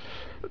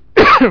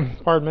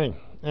 Pardon me.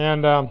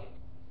 And I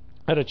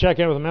had to check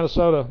in with the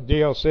Minnesota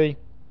DOC.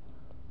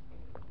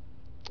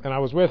 And I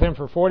was with him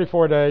for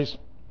 44 days,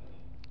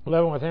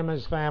 living with him and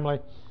his family.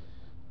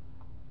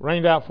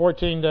 Rained out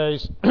 14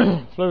 days,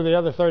 flew the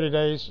other 30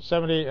 days,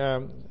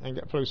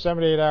 flew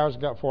 78 hours,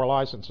 and got 4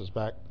 licenses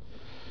back.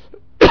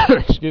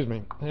 Excuse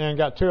me. And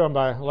got 2 of them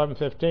by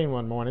 11:15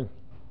 one morning.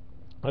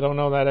 I don't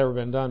know that ever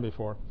been done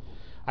before.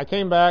 I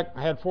came back,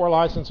 I had 4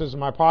 licenses in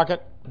my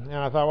pocket, and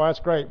I thought, well, that's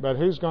great, but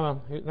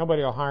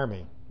nobody will hire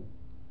me.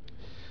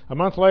 A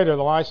month later,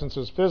 the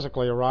licenses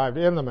physically arrived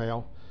in the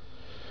mail.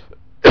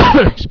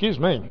 Excuse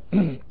me.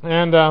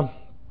 And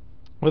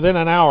within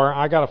an hour,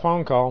 I got a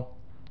phone call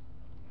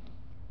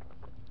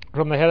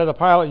from the head of the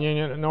pilot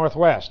union at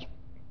Northwest.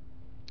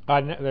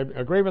 The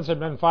agreements had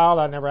been filed.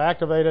 I never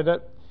activated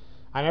it.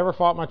 I never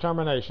fought my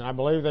termination. I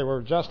believe they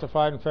were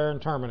justified and fair in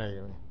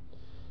terminating me.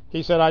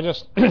 He said, I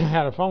just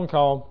had a phone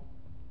call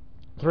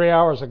 3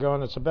 hours ago,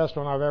 and it's the best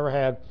one I've ever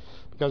had,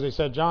 because he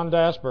said, John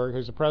Dasberg,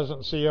 who's the president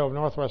and CEO of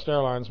Northwest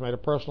Airlines, made a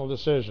personal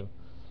decision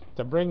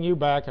to bring you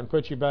back and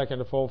put you back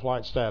into full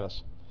flight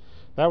status.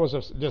 That was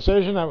a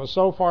decision that was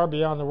so far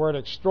beyond the word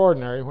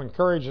extraordinary. When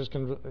courage is,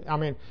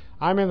 I'm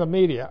in the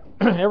media.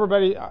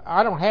 Everybody,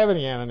 I don't have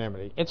any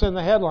anonymity. It's in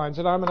the headlines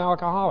that I'm an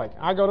alcoholic.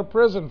 I go to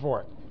prison for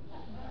it.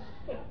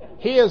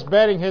 He is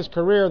betting his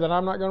career that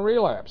I'm not going to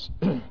relapse.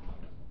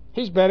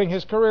 He's betting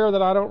his career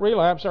that I don't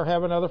relapse or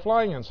have another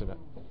flying incident.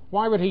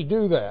 Why would he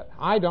do that?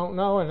 I don't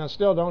know, and I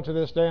still don't to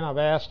this day, and I've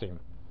asked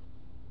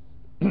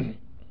him.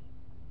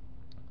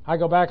 I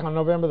go back on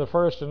November the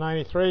 1st of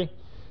 93,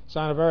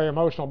 signed a very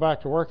emotional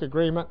back-to-work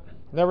agreement,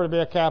 never to be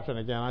a captain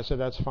again. I said,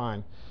 that's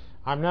fine.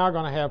 I'm now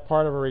going to have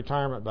part of a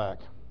retirement back.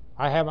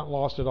 I haven't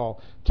lost it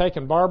all.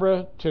 Taking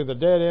Barbara to the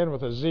dead end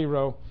with a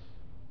 0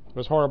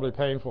 was horribly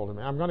painful to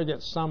me. I'm going to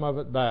get some of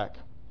it back.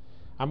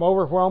 I'm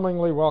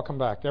overwhelmingly welcome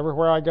back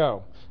everywhere I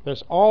go.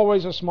 There's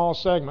always a small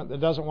segment that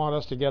doesn't want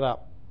us to get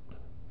up.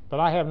 But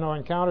I have no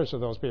encounters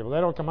with those people.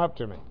 They don't come up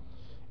to me.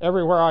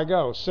 Everywhere I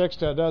go, 6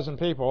 to a dozen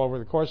people over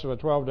the course of a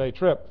 12-day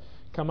trip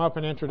come up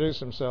and introduce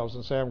themselves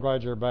and say, I'm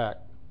glad you're back.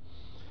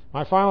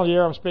 My final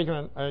year, I'm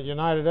speaking at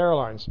United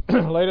Airlines.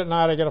 Late at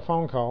night, I get a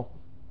phone call.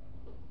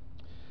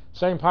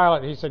 Same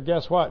pilot, he said,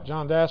 guess what?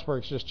 John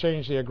Dasberg's just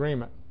changed the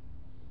agreement.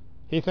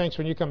 He thinks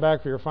when you come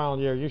back for your final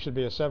year, you should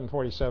be a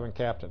 747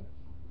 captain.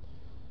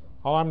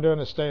 All I'm doing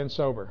is staying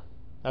sober.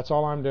 That's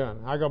all I'm doing.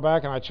 I go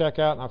back and I check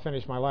out and I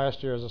finish my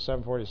last year as a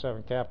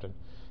 747 captain.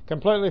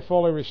 Completely,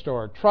 fully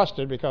restored.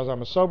 Trusted because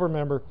I'm a sober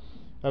member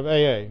of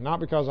AA. Not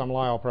because I'm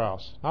Lyle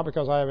Prowse. Not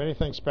because I have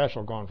anything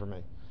special going for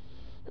me.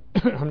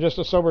 I'm just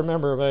a sober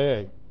member of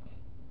AA.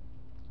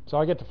 So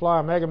I get to fly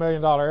a mega $1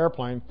 million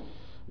airplane,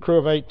 crew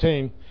of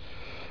 18.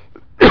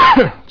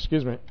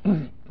 Excuse me.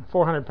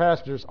 400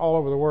 passengers all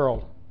over the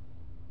world.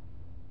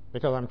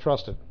 Because I'm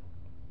trusted.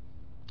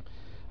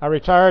 I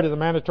retired at the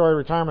mandatory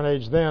retirement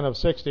age then of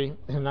 60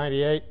 in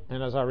 98,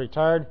 and as I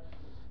retired,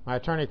 my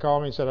attorney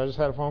called me and said, I just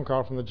had a phone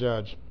call from the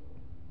judge.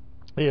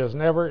 He has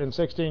never in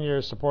 16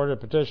 years supported a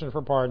petition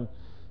for pardon,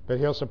 but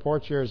he'll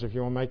support yours if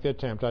you will make the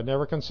attempt. I'd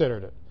never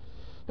considered it.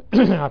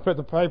 I put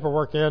the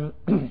paperwork in,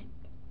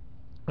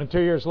 and 2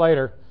 years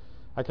later,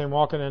 I came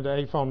walking into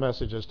 8 phone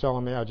messages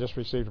telling me I just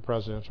received a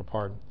presidential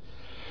pardon.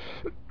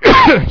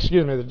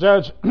 Excuse me, the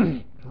judge, I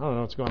don't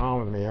know what's going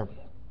on with me here.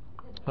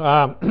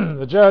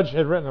 The judge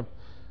had written a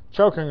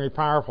chokingly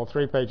powerful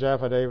 3-page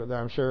affidavit that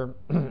I'm sure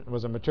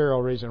was a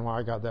material reason why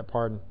I got that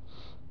pardon.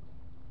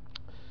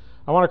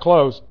 I want to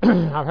close.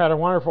 I've had a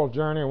wonderful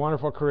journey, a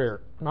wonderful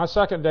career. My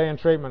second day in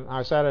treatment,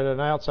 I sat at an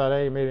outside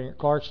AA meeting at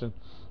Clarkston,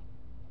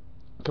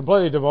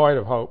 completely devoid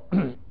of hope.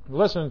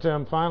 Listening to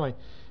him finally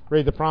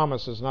read the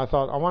promises, and I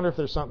thought, I wonder if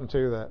there's something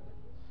to that.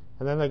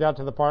 And then they got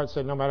to the part that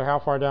said, no matter how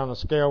far down the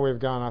scale we've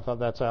gone, I thought,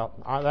 that's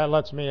out. That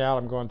lets me out.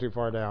 I'm going too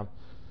far down.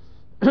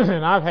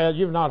 And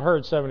you've not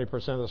heard 70%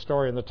 of the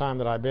story in the time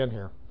that I've been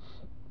here.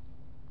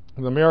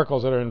 The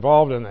miracles that are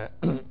involved in that.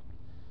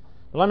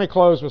 But let me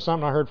close with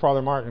something I heard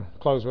Father Martin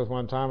close with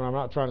one time, and I'm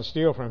not trying to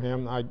steal from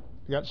him. I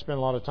got to spend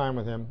a lot of time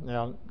with him.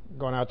 Now,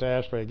 going out to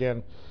Ashley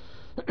again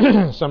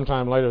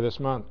sometime later this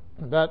month.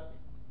 But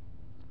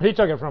he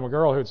took it from a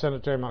girl who'd sent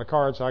it to him on a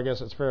card, so I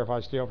guess it's fair if I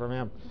steal from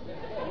him.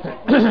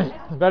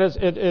 But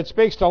it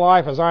speaks to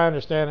life as I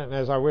understand it and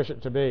as I wish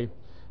it to be.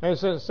 And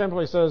it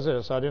simply says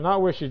this: I do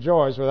not wish you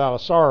joys without a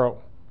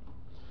sorrow,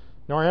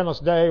 nor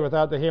endless day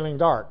without the healing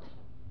dark,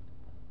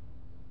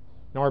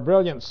 nor a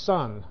brilliant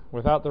sun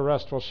without the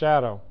restful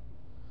shadow,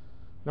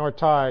 nor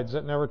tides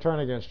that never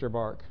turn against your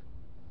bark.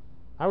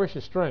 I wish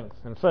you strength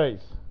and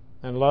faith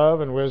and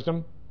love and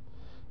wisdom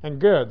and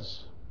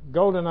goods,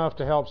 gold enough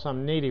to help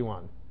some needy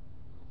one.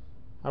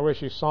 I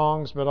wish you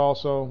songs, but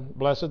also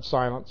blessed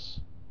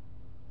silence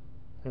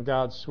and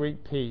God's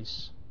sweet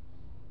peace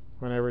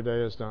when every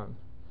day is done.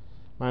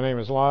 My name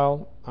is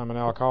Lyle. I'm an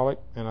alcoholic,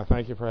 and I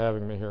thank you for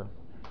having me here.